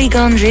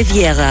Polygon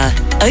Riviera,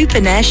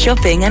 open air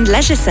shopping and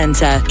leisure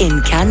centre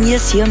in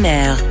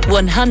Cagnes-sur-Mer.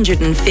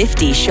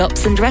 150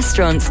 shops and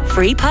restaurants,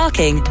 free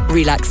parking,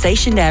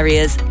 relaxation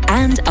areas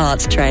and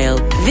art trail.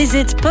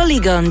 Visit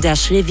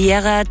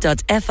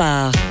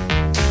polygon-riviera.fr.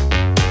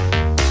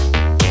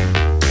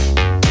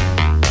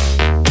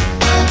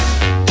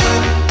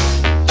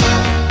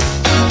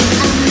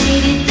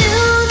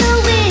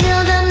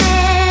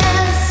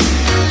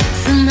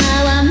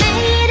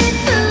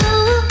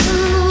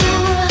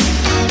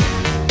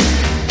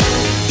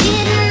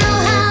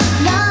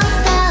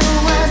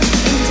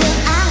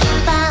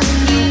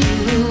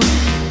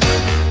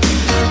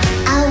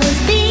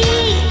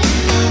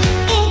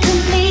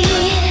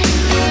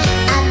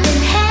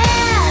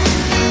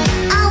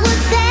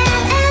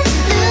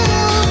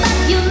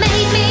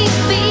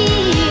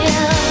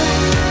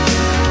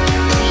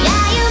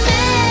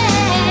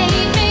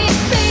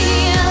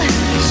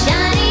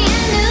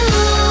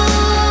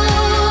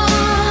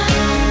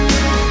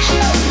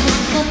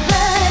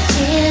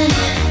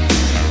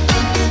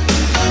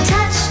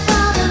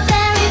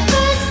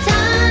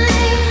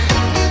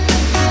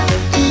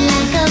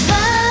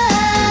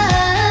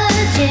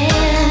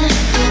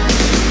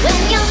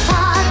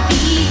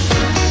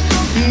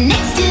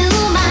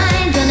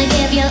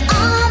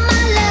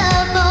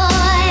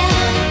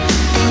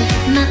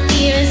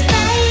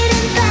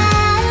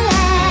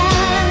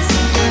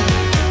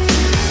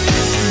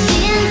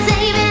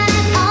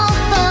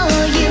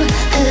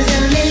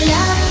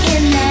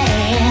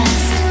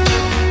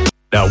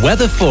 The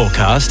weather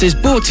forecast is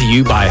brought to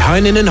you by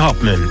Heinen and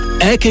Hopman,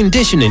 air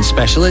conditioning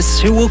specialists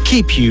who will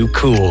keep you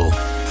cool.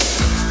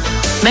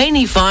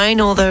 Mainly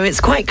fine, although it's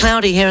quite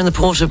cloudy here in the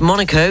port of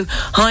Monaco.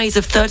 Highs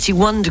of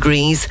 31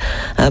 degrees.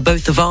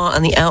 Both the VAR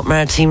and the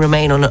Alpes-Maritimes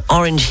remain on an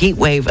orange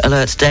heatwave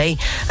alert today.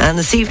 And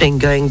this evening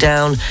going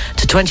down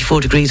to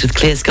 24 degrees with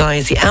clear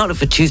skies. The outlook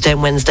for Tuesday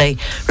and Wednesday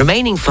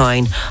remaining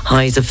fine.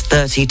 Highs of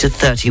 30 to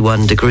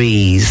 31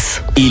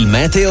 degrees. Il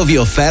meteo vi è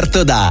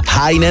offerto da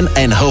Heinen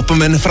and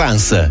Hopman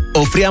France.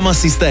 Offriamo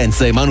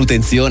assistenza e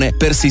manutenzione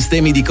per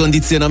sistemi di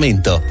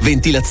condizionamento,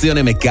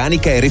 ventilazione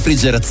meccanica e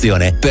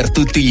refrigerazione per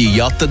tutti gli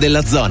yacht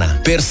della zona.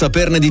 Per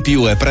saperne di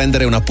più e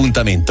prendere un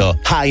appuntamento,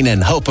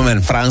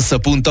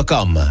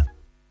 heinenhopmanfrance.com.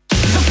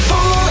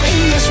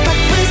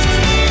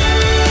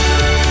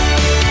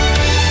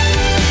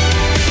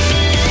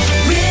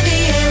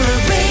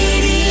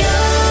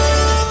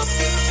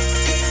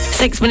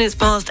 6 minutes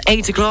past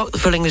 8 o'clock, the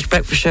Full English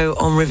Breakfast Show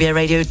on Riviera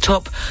Radio.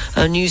 Top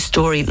news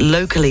story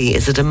locally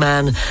is that a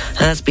man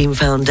has been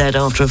found dead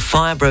after a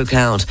fire broke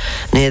out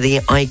near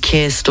the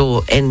IKEA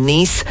store in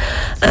Nice.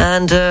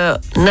 And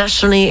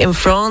nationally in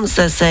France,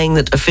 they're saying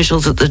that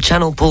officials at the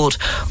Channel Port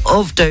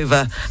of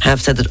Dover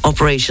have said that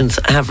operations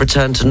have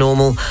returned to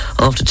normal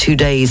after 2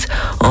 days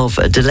of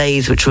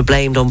delays, which were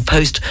blamed on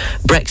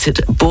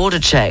post-Brexit border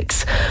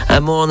checks.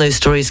 More on those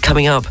stories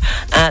coming up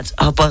at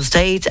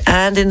 8:30.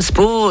 And in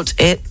sport,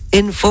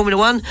 in Formula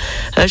One,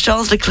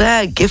 Charles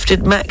Leclerc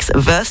gifted Max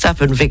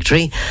Verstappen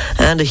victory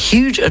and a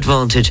huge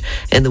advantage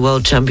in the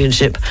World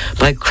Championship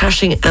by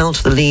crashing out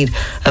of the lead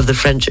of the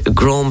French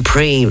Grand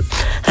Prix.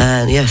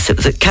 And yes, it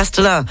was at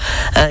Castellet,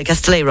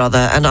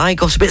 and I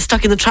got a bit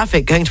stuck in the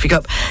traffic going to pick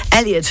up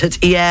Elliot at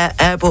Hyères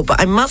Airport. But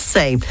I must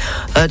say,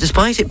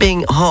 despite it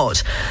being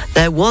hot,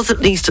 there was, at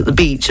least at the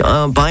beach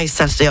by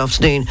Saturday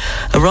afternoon,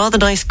 a rather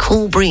nice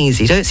cool breeze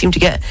you don't seem to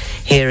get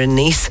here in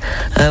Nice,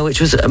 which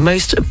was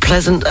most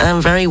pleasant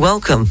and very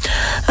welcome.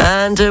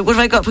 And what have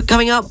I got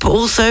coming up?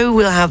 Also,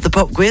 we'll have the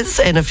pop quiz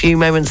in a few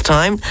moments'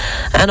 time,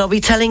 and I'll be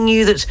telling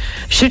you that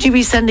should you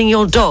be sending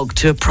your dog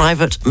to a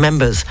private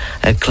members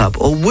club,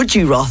 or would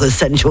you rather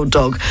send your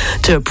dog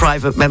to a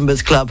private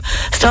members club?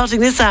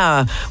 Starting this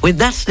hour with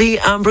Natalie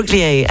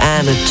Imbruglia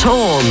and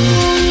Torn.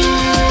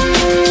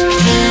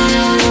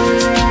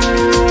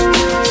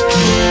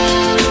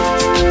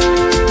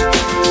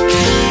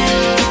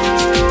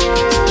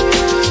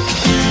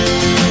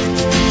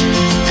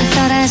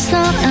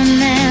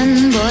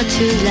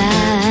 To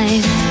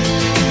life.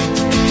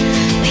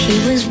 He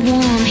was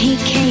warm, he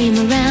came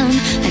around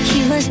like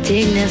he was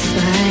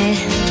dignified.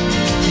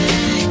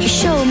 He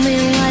showed me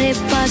what it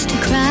was to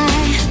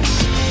cry.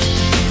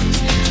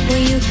 Well,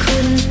 you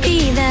couldn't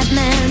be that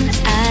man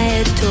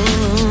I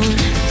adore.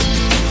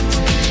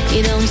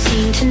 You don't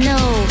seem to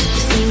know,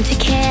 seem to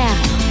care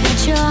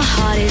what your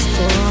heart is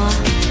for.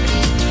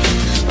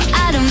 but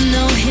I don't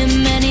know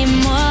him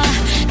anymore.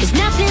 There's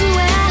nothing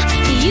where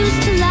he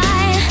used to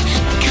lie.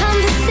 The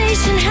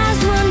conversation has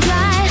run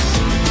dry.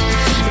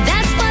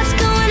 That's what's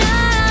going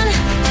on.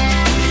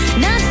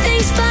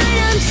 Nothing's fine,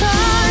 I'm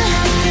torn.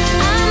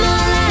 I'm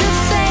all out of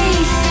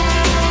faith.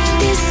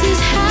 This is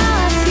how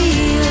I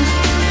feel.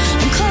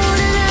 I'm cold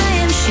and I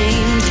am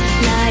shamed,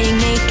 lying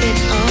naked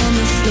on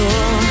the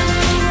floor.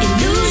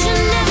 Illusion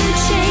never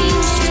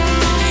changed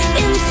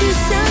into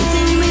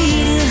something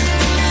real.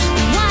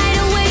 I'm wide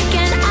awake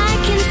and I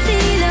can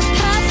see the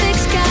perfect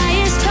sky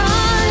is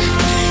torn.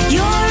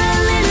 You're a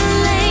little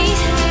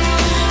late,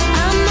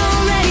 I'm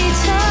already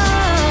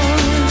torn.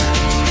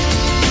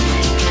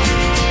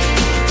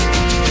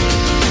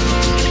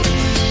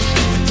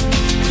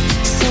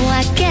 So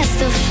I guess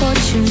the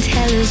fortune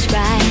teller's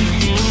right.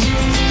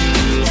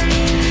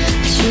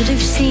 I should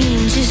have seen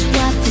just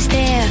what was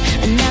there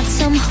and not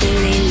some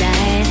holy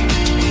light.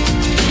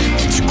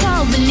 But you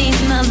crawl beneath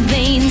my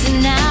veins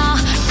and now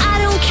I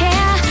don't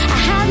care, I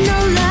have no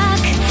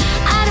luck.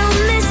 I don't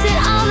miss it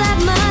all that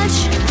much.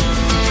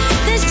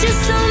 There's just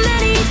so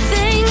many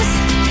things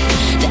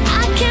that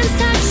I can't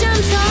touch,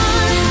 I'm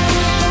torn.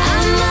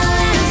 I'm all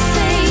out of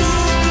faith.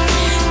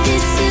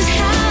 This is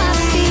how I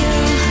feel.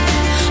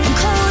 I'm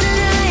cold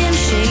and I am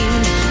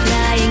shamed,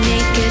 lying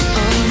naked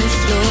on the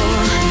floor.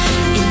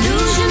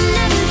 Illusion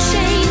never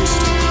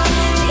changed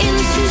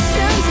into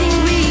something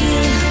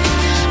real.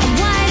 I'm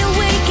wide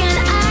awake and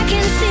I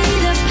can see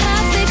the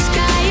perfect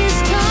sky is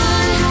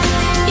torn.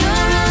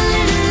 You're a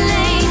little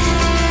late,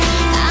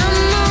 I'm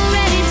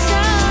already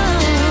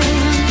torn.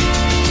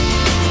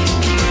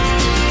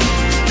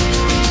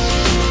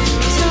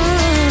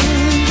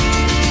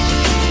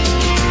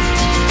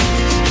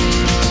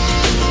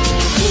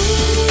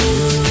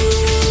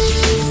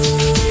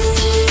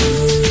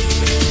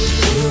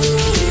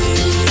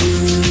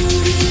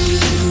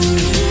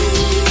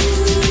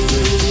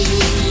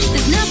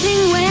 There's nothing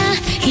where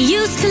he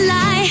used to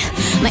lie.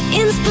 My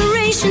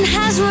inspiration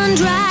has run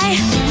dry.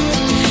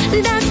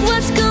 That's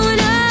what's going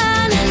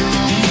on.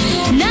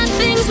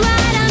 Nothing's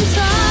right, I'm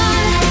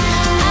torn.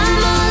 I'm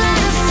all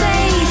out of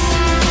faith.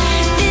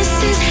 This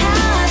is how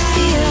I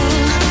feel.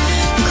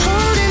 I'm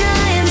cold and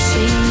I am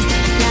shamed,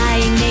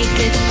 lying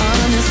naked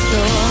on the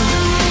floor.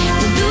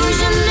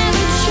 Illusion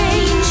never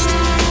changed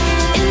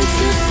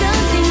into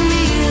something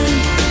real.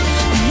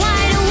 I'm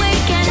wide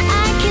awake and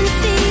I can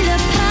see the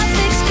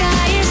perfect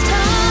sky is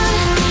torn.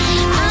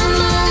 I'm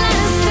all out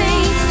of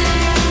faith.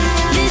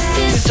 This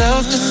is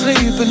Myself to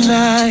sleep at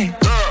night,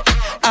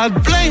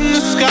 I'd blame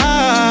the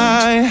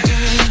sky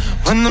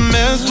when the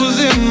mess was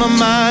in my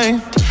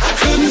mind. I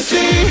couldn't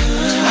see,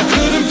 I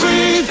couldn't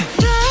breathe,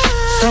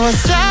 so I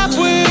sat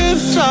with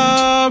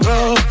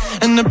sorrow,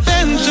 and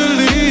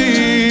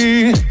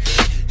eventually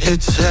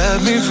it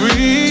set me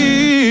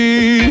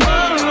free.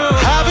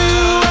 Have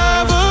you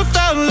ever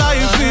felt like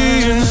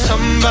being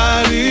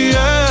somebody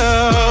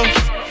else,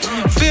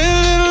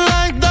 feeling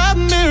like the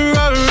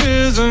mirror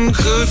isn't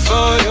good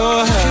for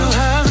your health?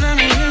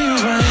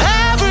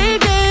 Every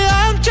day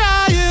I'm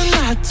trying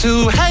not to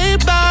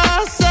hate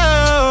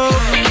myself,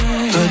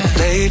 but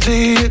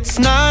lately it's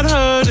not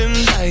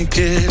hurting like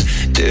it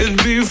did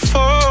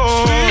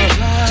before.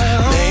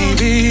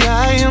 Maybe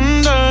I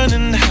am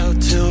learning how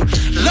to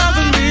love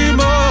me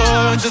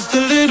more, just a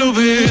little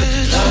bit.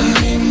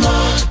 Love me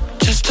more,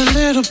 just a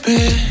little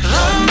bit.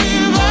 Love me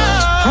more.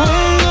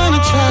 I'm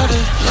gonna try to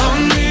love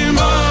me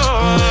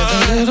more with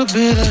a little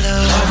bit of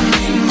love. Love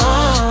me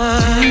more,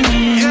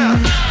 yeah.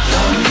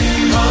 Love me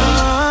more.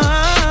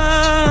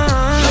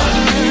 Love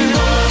me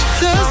more.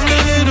 Just a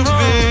little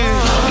bit.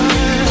 Love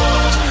me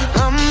more.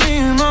 Love me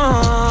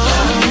more.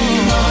 Love me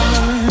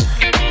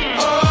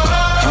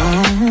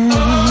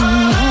more.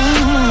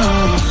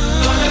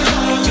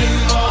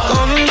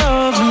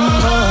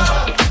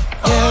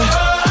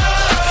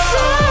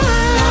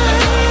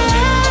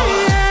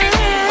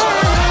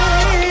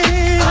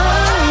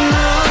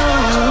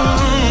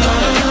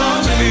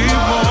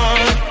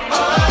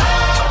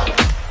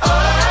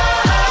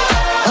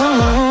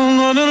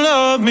 Gonna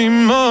love me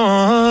more,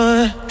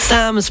 yeah.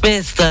 Sam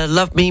Smith,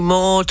 Love Me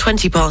More,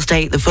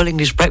 8:20, the Full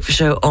English Breakfast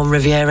Show on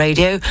Riviera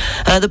Radio.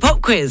 The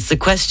pop quiz, the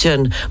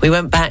question, we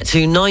went back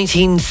to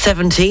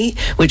 1970,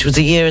 which was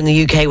the year in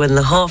the UK when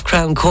the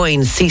half-crown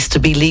coin ceased to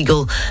be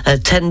legal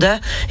tender.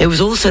 It was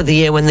also the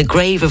year when the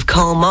grave of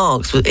Karl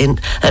Marx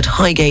at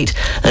Highgate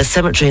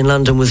Cemetery in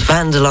London was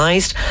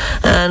vandalised.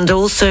 And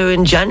also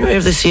in January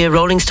of this year,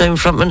 Rolling Stone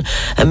frontman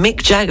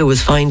Mick Jagger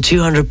was fined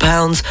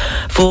 £200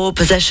 for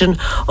possession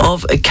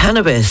of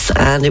cannabis.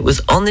 And it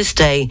was on this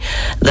day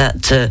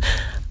that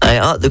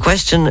The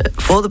question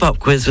for the pop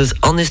quiz was,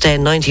 on this day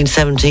in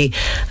 1970,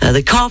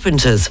 the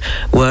Carpenters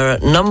were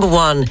at number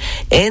one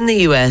in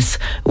the US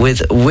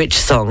with which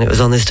song? It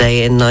was on this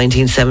day in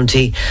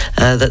 1970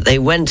 that they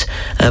went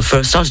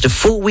started a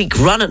 4-week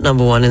run at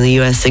number one in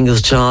the US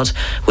singles chart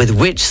with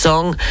which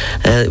song?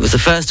 It was the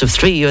first of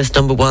 3 US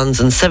number ones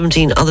and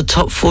 17 other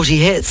top 40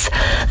 hits.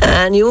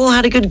 And you all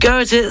had a good go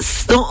at it.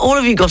 Not all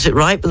of you got it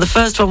right, but the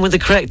first one with the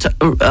correct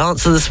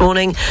answer this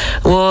morning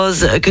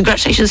was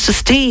congratulations to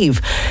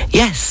Steve.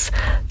 Yes,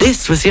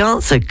 this was the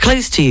answer.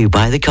 Close to You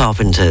by the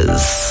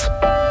Carpenters.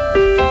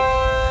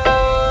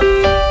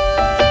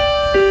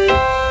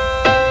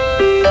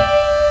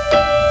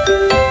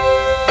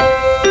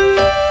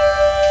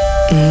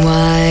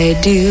 Why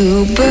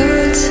do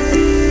birds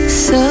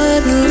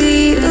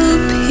suddenly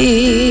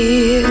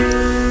appear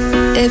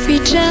every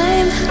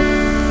time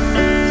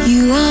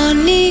you are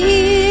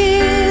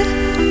near?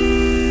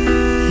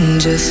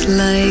 Just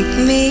like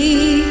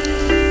me,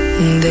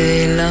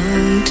 they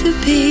long to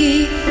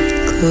be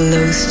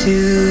close to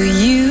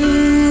you.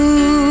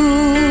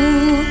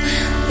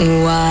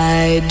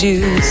 Why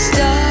do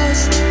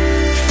stars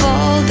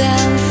fall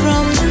down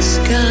from the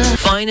sky?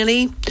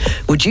 Finally,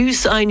 would you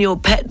sign your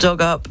pet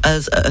dog up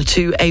as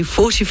to a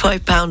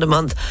 £45 a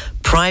month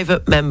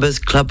private members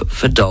club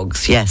for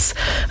dogs? Yes.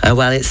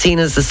 Well, it's seen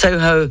as the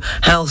Soho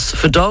House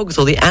for dogs,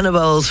 or the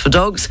Annabelles for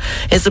dogs.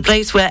 It's a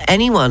place where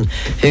anyone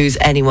who's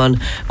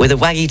anyone with a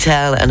waggy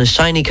tail and a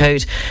shiny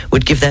coat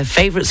would give their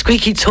favourite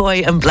squeaky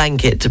toy and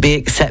blanket to be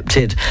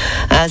accepted.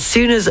 As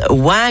soon as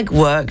Wag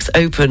Works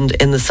opened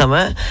in the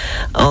summer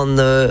on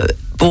the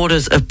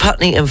borders of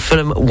Putney and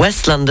Fulham,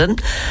 West London,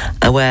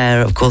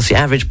 where, of course, the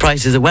average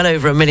prices are well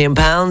over £1 million.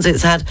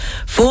 It's had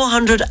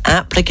 400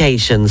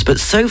 applications, but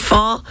so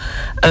far,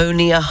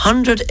 only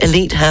 100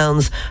 elite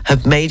hounds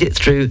have made it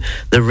through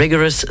the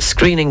rigorous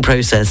screening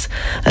process,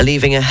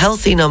 leaving a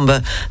healthy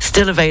number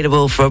still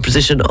available for a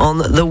position on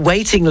the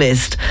waiting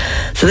list.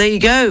 So there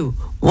you go.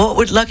 What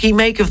would Lucky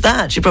make of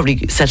that? She'd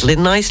probably settle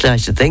in nicely, I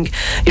should think.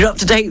 You're up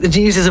to date. The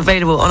news is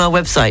available on our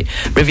website,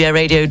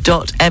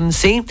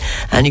 rivieradio.mc,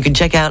 and you can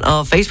check out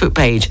our Facebook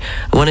page,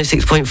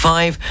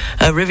 106.5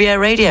 Riviera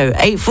Radio.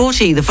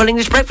 8:40, the Full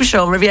English Breakfast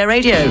Show on Riviera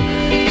Radio.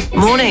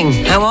 Morning,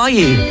 how are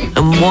you?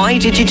 And why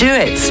did you do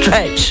it?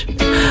 Stretch.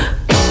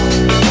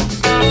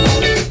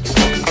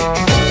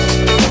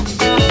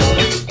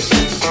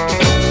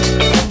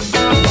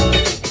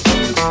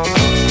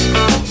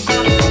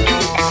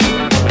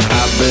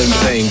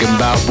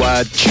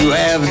 What you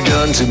have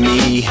done to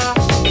me,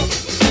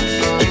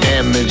 the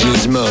damage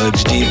is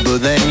much deeper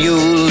than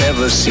you'll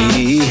ever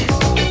see.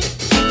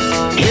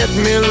 Hit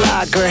me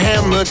like a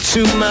hammer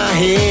to my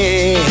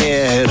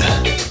head.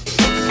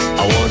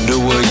 I wonder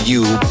were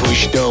you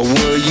pushed or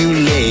were you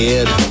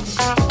led?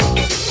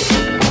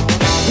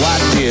 Why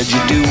did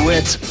you do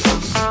it?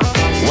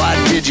 Why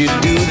did you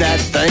do that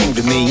thing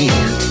to me?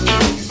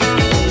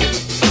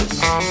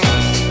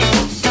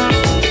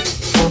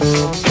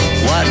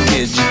 Why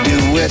did you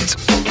do it?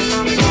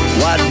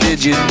 Why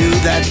did you do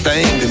that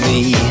thing to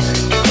me?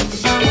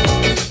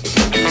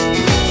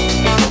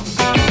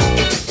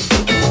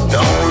 The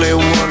only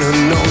one who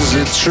knows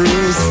the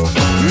truth,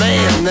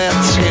 man,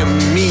 that's him,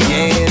 me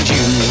and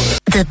you.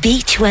 The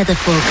beach weather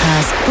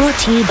forecast brought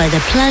to you by the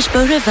Plage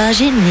Beau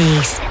Rivage in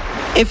Nice.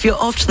 If you're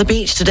off to the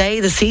beach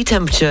today, the sea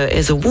temperature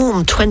is a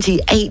warm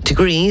 28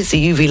 degrees.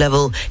 The UV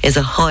level is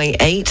a high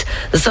 8.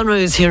 The sun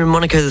rose here in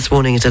Monaco this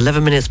morning at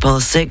 11 minutes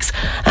past 6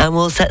 and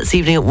will set this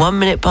evening at 1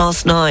 minute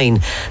past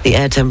 9. The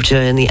air temperature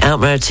in the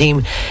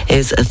Alpes-Maritimes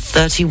is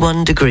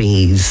 31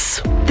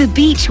 degrees. The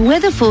beach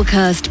weather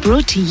forecast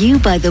brought to you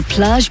by the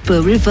Plage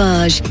Beau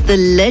Rivage, the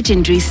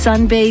legendary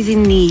sunbathe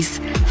in Nice.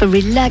 For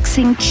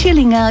relaxing,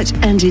 chilling out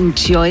and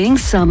enjoying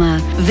summer,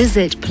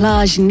 visit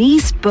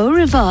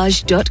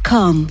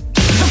plagenicebeaurivage.com.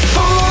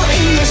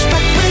 English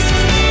breakfast.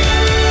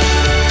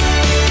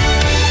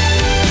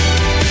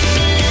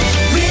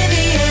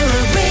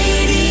 Riviera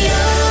Radio.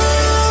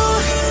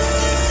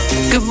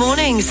 Good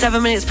morning,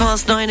 7 minutes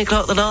past 9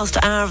 o'clock, the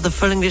last hour of the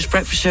Full English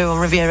Breakfast Show on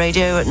Riviera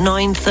Radio. At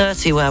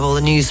 9:30 we'll have all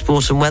the news,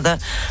 sport and weather,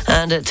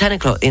 and at 10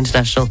 o'clock the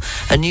international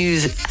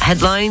news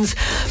headlines.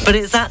 But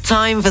it's that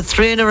time for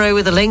 3 in a row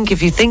with a link.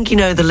 If you think you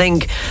know the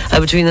link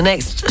between the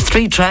next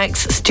 3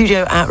 tracks,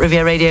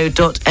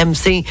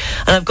 studio@rivieradio.mc.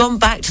 And I've gone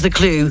back to the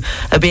clue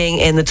being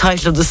in the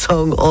title of the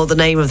song or the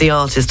name of the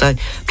artist. I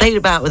played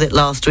about with it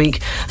last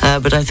week,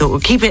 but I thought we'll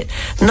keep it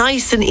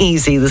nice and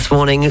easy this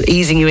morning,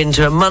 easing you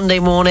into a Monday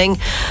morning.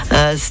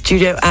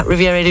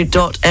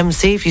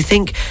 Studio@rivieradio.mc. If you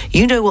think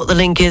you know what the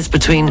link is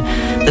between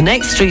the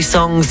next 3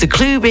 songs, the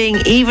clue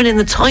being even in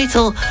the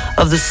title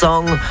of the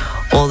song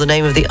or the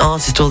name of the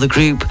artist or the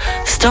group,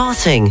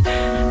 starting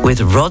with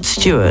Rod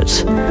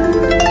Stewart.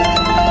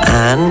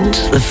 And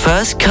the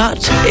first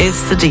cut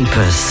is the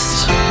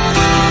deepest.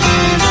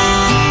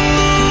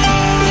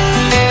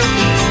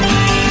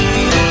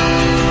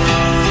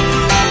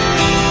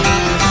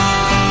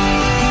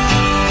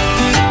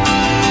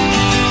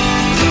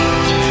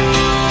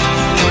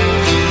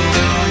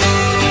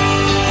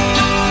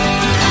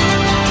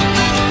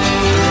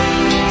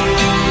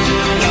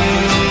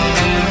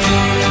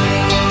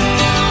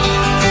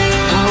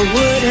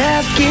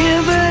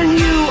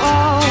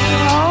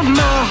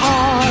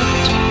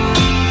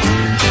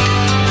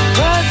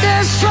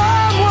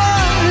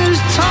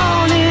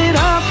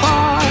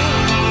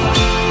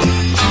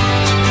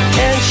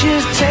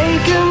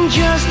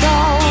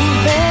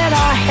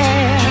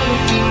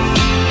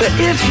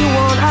 if you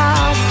want,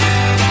 I'll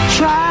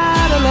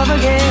try to love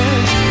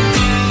again.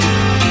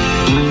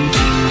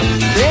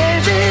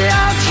 Baby,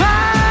 I'll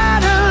try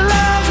to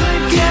love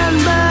again,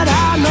 but I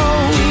know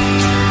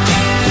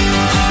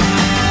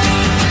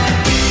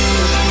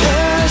the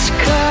first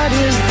cut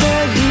is the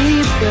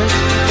deepest.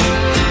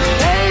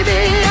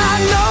 Baby, I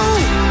know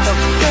the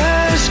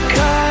first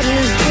cut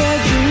is the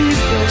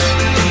deepest.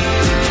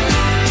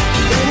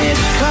 When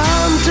it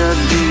comes to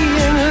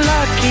being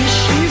lucky,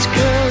 she's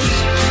cursed.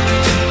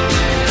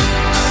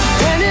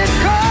 When it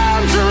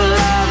comes to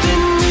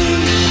loving me,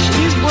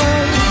 she's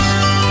worse.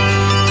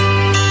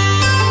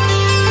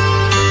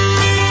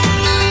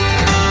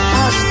 I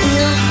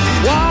still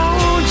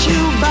want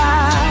you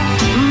by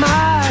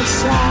my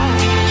side,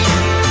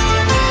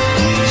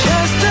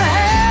 just to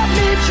help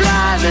me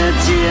dry the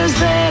tears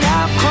that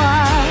I've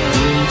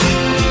cried.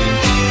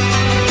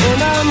 And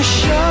I'm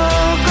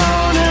sure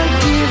gonna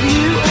give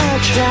you a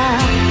try.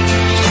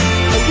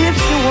 And if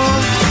you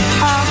want,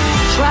 I'll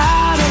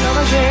try to love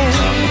again.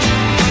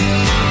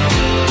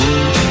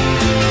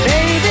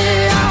 Baby,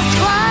 I'll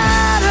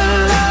try to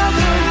love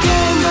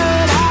again,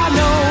 but I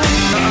know.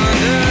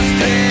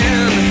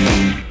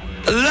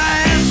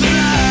 Last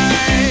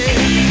night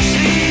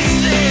she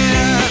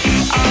said,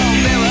 oh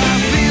baby, I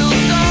feel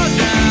so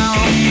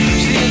down.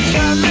 She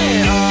turned me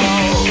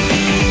off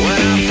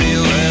when I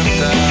feel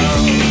left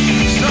out.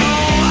 So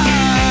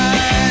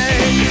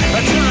I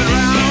turn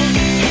around.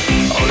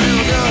 Oh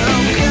little girl, I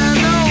don't care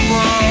no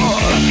more.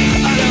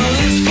 I know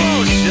this for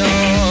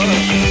sure.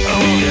 I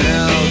won't get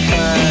out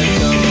that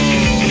door,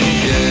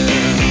 yeah.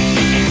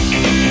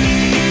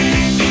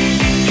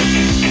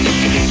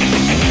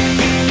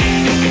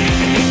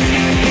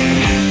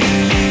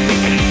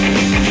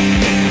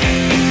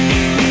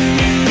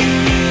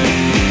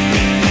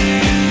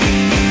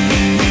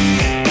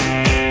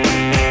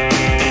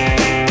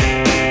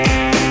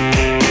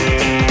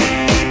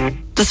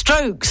 The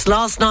Strokes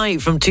last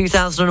night from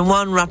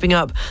 2001, wrapping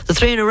up the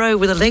three in a row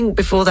with a link.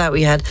 Before that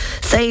we had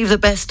Save the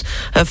Best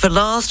for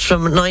Last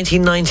from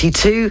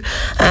 1992,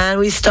 and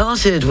we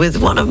started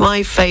with one of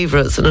my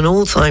favourites and an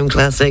all-time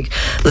classic,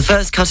 The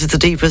First Cut is the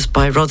Deepest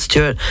by Rod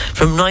Stewart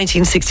from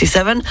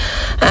 1967.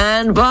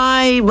 And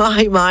my,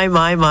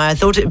 I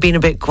thought it had been a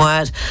bit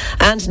quiet.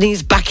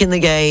 Anthony's back in the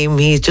game.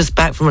 He's just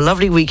back from a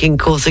lovely week in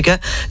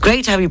Corsica.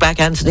 Great to have you back,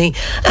 Anthony.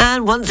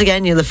 And once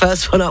again, you're the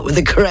first one up with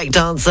the correct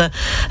answer.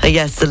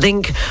 Yes, the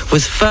link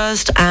was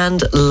First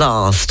and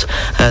Last.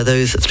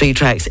 Those three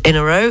tracks in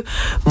a row.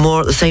 More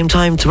at the same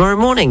time tomorrow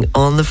morning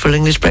on the Full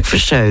English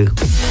Breakfast Show.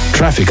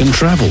 Traffic and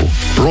travel,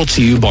 brought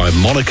to you by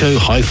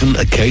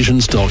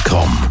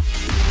Monaco-occasions.com.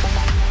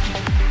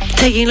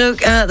 Taking a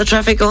look at the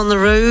traffic on the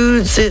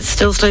roads, it's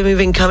still slow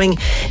moving coming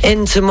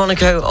into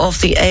Monaco off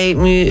the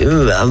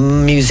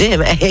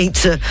Museum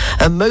A8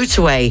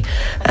 motorway.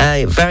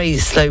 Very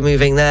slow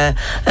moving there.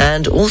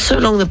 And also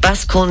along the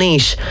Basse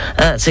Corniche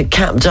to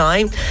Cap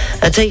d'Aille.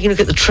 Taking a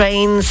look at the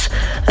trains,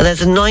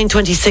 there's a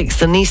 9:26,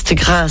 the Nice to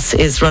Grasse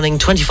is running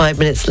 25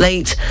 minutes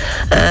late.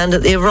 And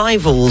at the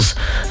arrivals,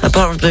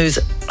 apart from those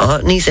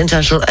Nice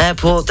International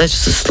Airport, there's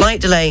just a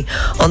slight delay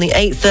on the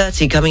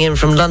 8:30 coming in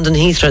from London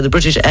Heathrow, the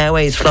British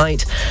Airways flight.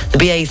 The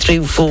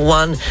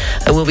BA341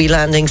 will be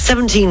landing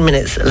 17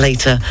 minutes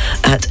later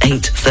at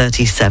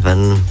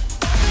 8:37.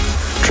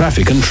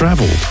 Traffic and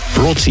travel,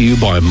 brought to you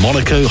by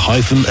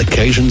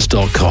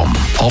Monaco-occasions.com,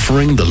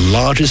 offering the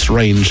largest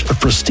range of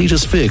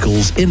prestigious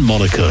vehicles in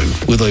Monaco,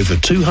 with over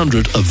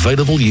 200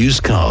 available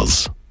used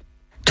cars.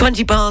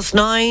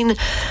 9:20,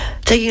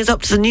 taking us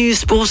up to the news,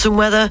 sport and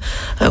weather.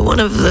 One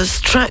of the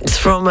tracks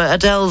from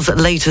Adele's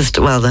latest,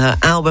 her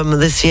album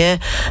this year,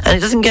 and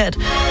it doesn't get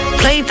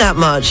played that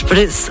much, but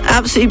it's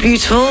absolutely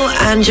beautiful,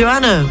 and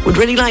Joanna would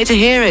really like to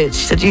hear it.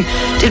 She said you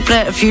did play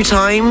it a few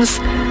times,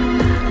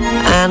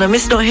 and I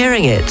miss not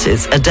hearing it.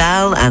 It's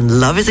Adele and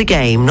Love is a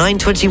Game.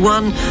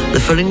 9:21, the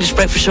Full English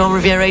Breakfast Show on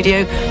Riviera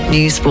Radio.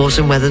 News, sport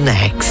and weather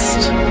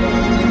next.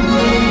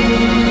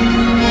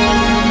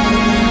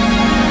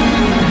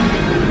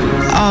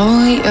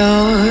 All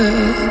your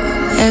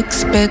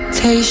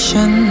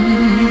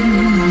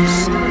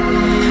expectations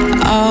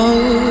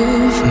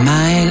of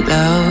my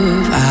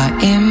love are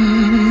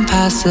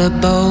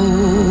impossible.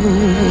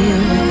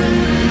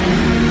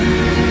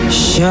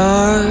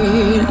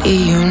 Surely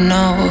you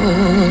know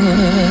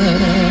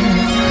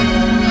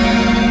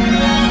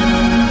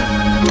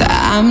that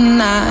I'm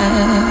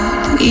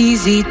not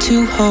easy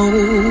to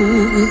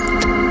hold.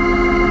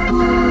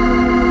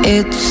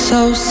 It's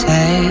so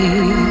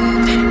sad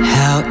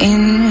how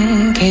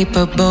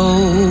incapable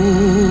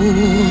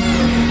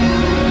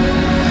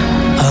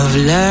of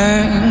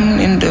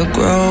learning to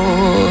grow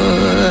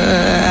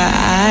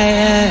I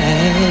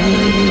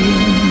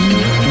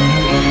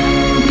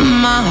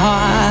am. My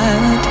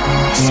heart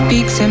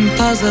speaks in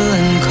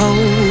puzzling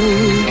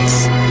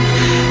codes.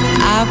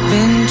 I've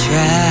been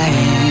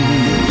trying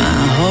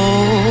my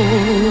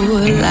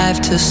whole life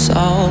to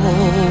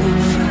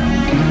solve.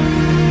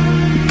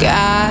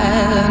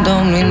 God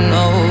only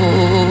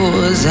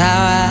knows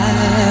how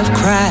I've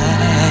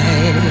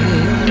cried.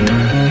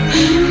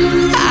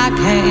 I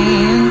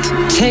can't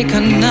take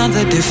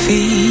another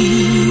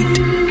defeat.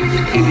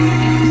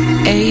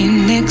 A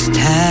next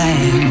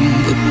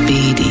time would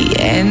be the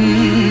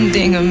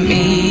ending of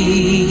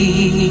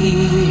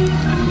me.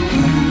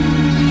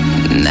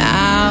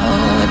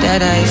 Now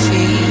that I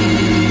see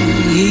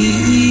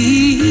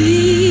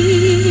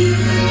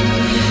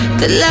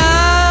the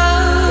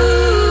love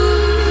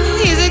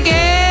is a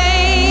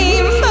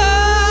game for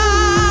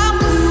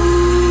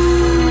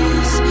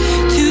fools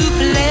to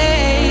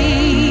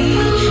play,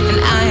 and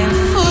I am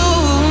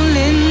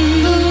fooling.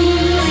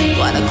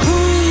 What a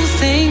cruel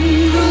thing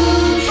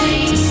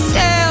to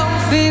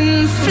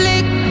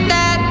self-inflict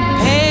that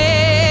pain.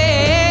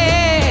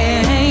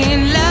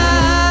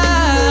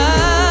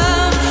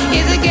 Love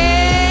is a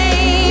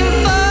game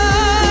for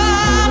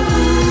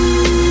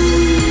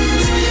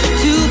fools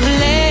to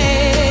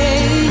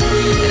play,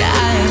 and I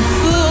am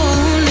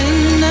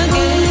fooling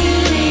again.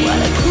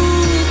 What a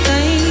cruel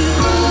thing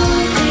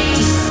to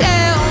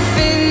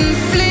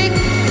self-inflict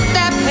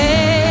that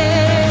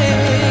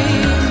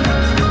pain.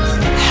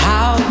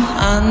 How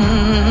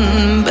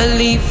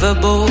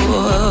unbelievable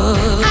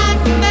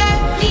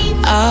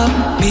of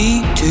me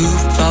to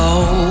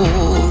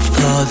fall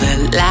for the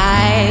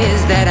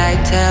lies that I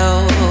tell,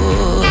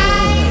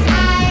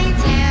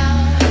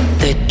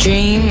 the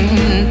dream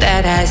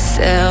that I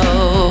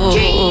sell.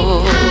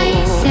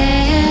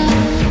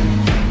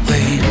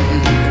 When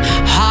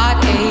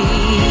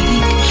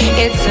heartache,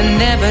 it's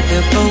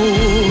inevitable,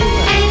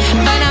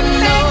 but I'm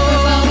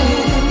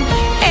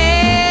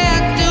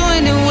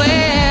doing it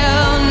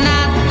well.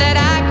 Not that I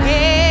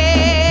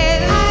care.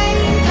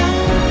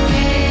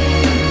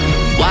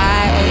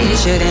 Why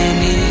should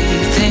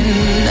anything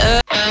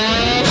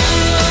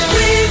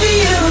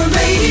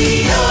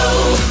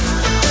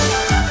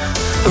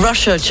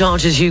Russia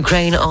charges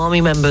Ukraine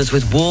army members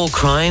with war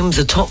crimes.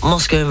 A top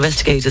Moscow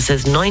investigator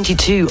says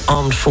 92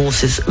 armed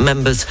forces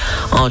members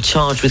are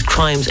charged with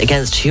crimes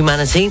against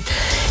humanity.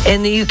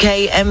 In the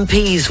UK,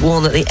 MPs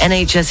warn that the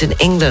NHS in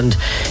England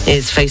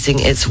is facing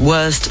its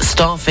worst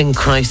staffing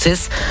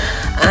crisis.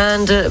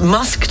 And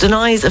Musk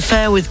denies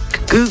affair with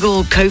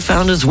Google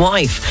co-founder's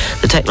wife.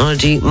 The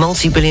technology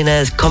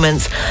multi-billionaire's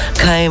comments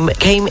came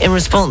in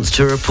response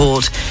to a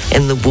report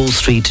in the Wall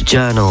Street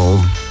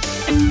Journal.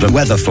 The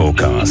weather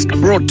forecast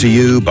brought to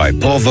you by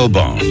Port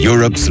Vauban,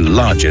 Europe's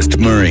largest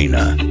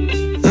marina.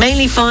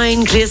 Mainly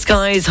fine, clear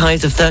skies,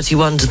 highs of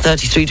 31 to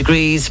 33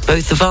 degrees.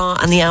 Both the VAR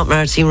and the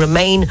Out-Maritime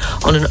remain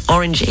on an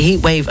orange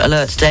heatwave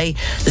alert today.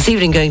 This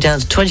evening going down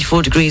to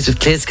 24 degrees with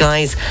clear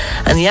skies.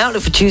 And the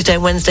outlook for Tuesday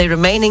and Wednesday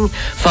remaining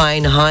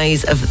fine,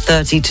 highs of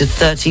 30 to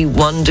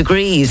 31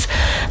 degrees.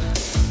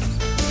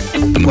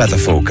 The weather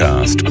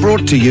forecast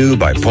brought to you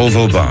by Port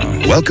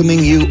Vauban, welcoming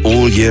you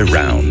all year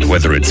round,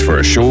 whether it's for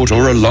a short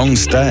or a long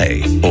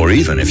stay, or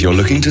even if you're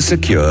looking to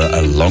secure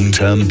a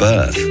long-term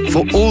berth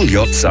for all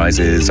yacht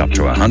sizes up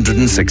to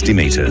 160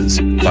 metres.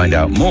 Find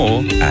out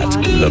more at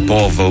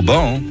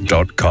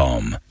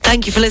leportvauban.com.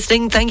 Thank you for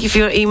listening. Thank you for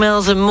your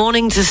emails. And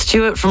morning to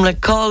Stuart from Le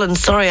Col. And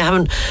sorry, I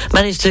haven't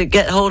managed to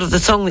get hold of the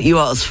song that you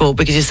asked for,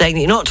 because you're saying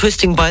that you're not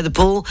twisting by the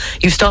pool.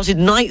 You've started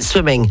night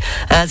swimming,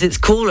 as it's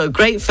called. A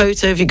great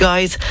photo of you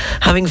guys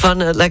having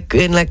fun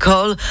in Le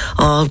Col.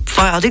 I'll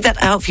dig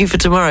that out for you for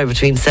tomorrow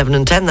between 7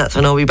 and 10. That's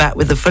when I'll be back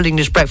with the Full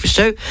English Breakfast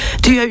Show.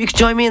 Do hope you can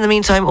join me. In the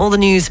meantime, all the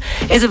news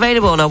is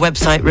available on our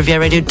website,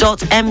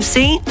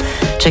 rivieradio.mc.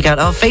 Check out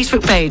our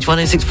Facebook page,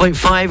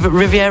 106.5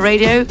 Riviera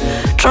Radio.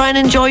 Try and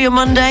enjoy your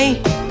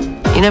Monday.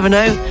 You never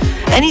know.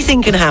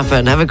 Anything can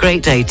happen. Have a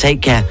great day.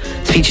 Take care.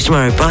 Speak to you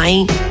tomorrow.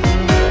 Bye.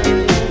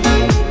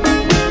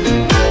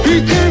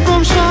 He came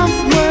from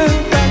somewhere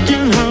back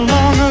in her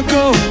long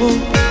ago.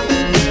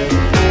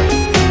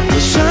 The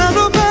sound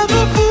of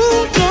the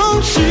fool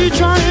don't see,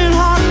 trying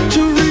hard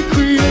to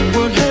recreate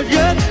what had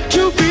yet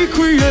to be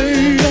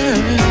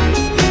created.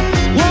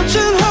 Once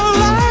in her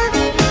life,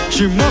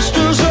 she must have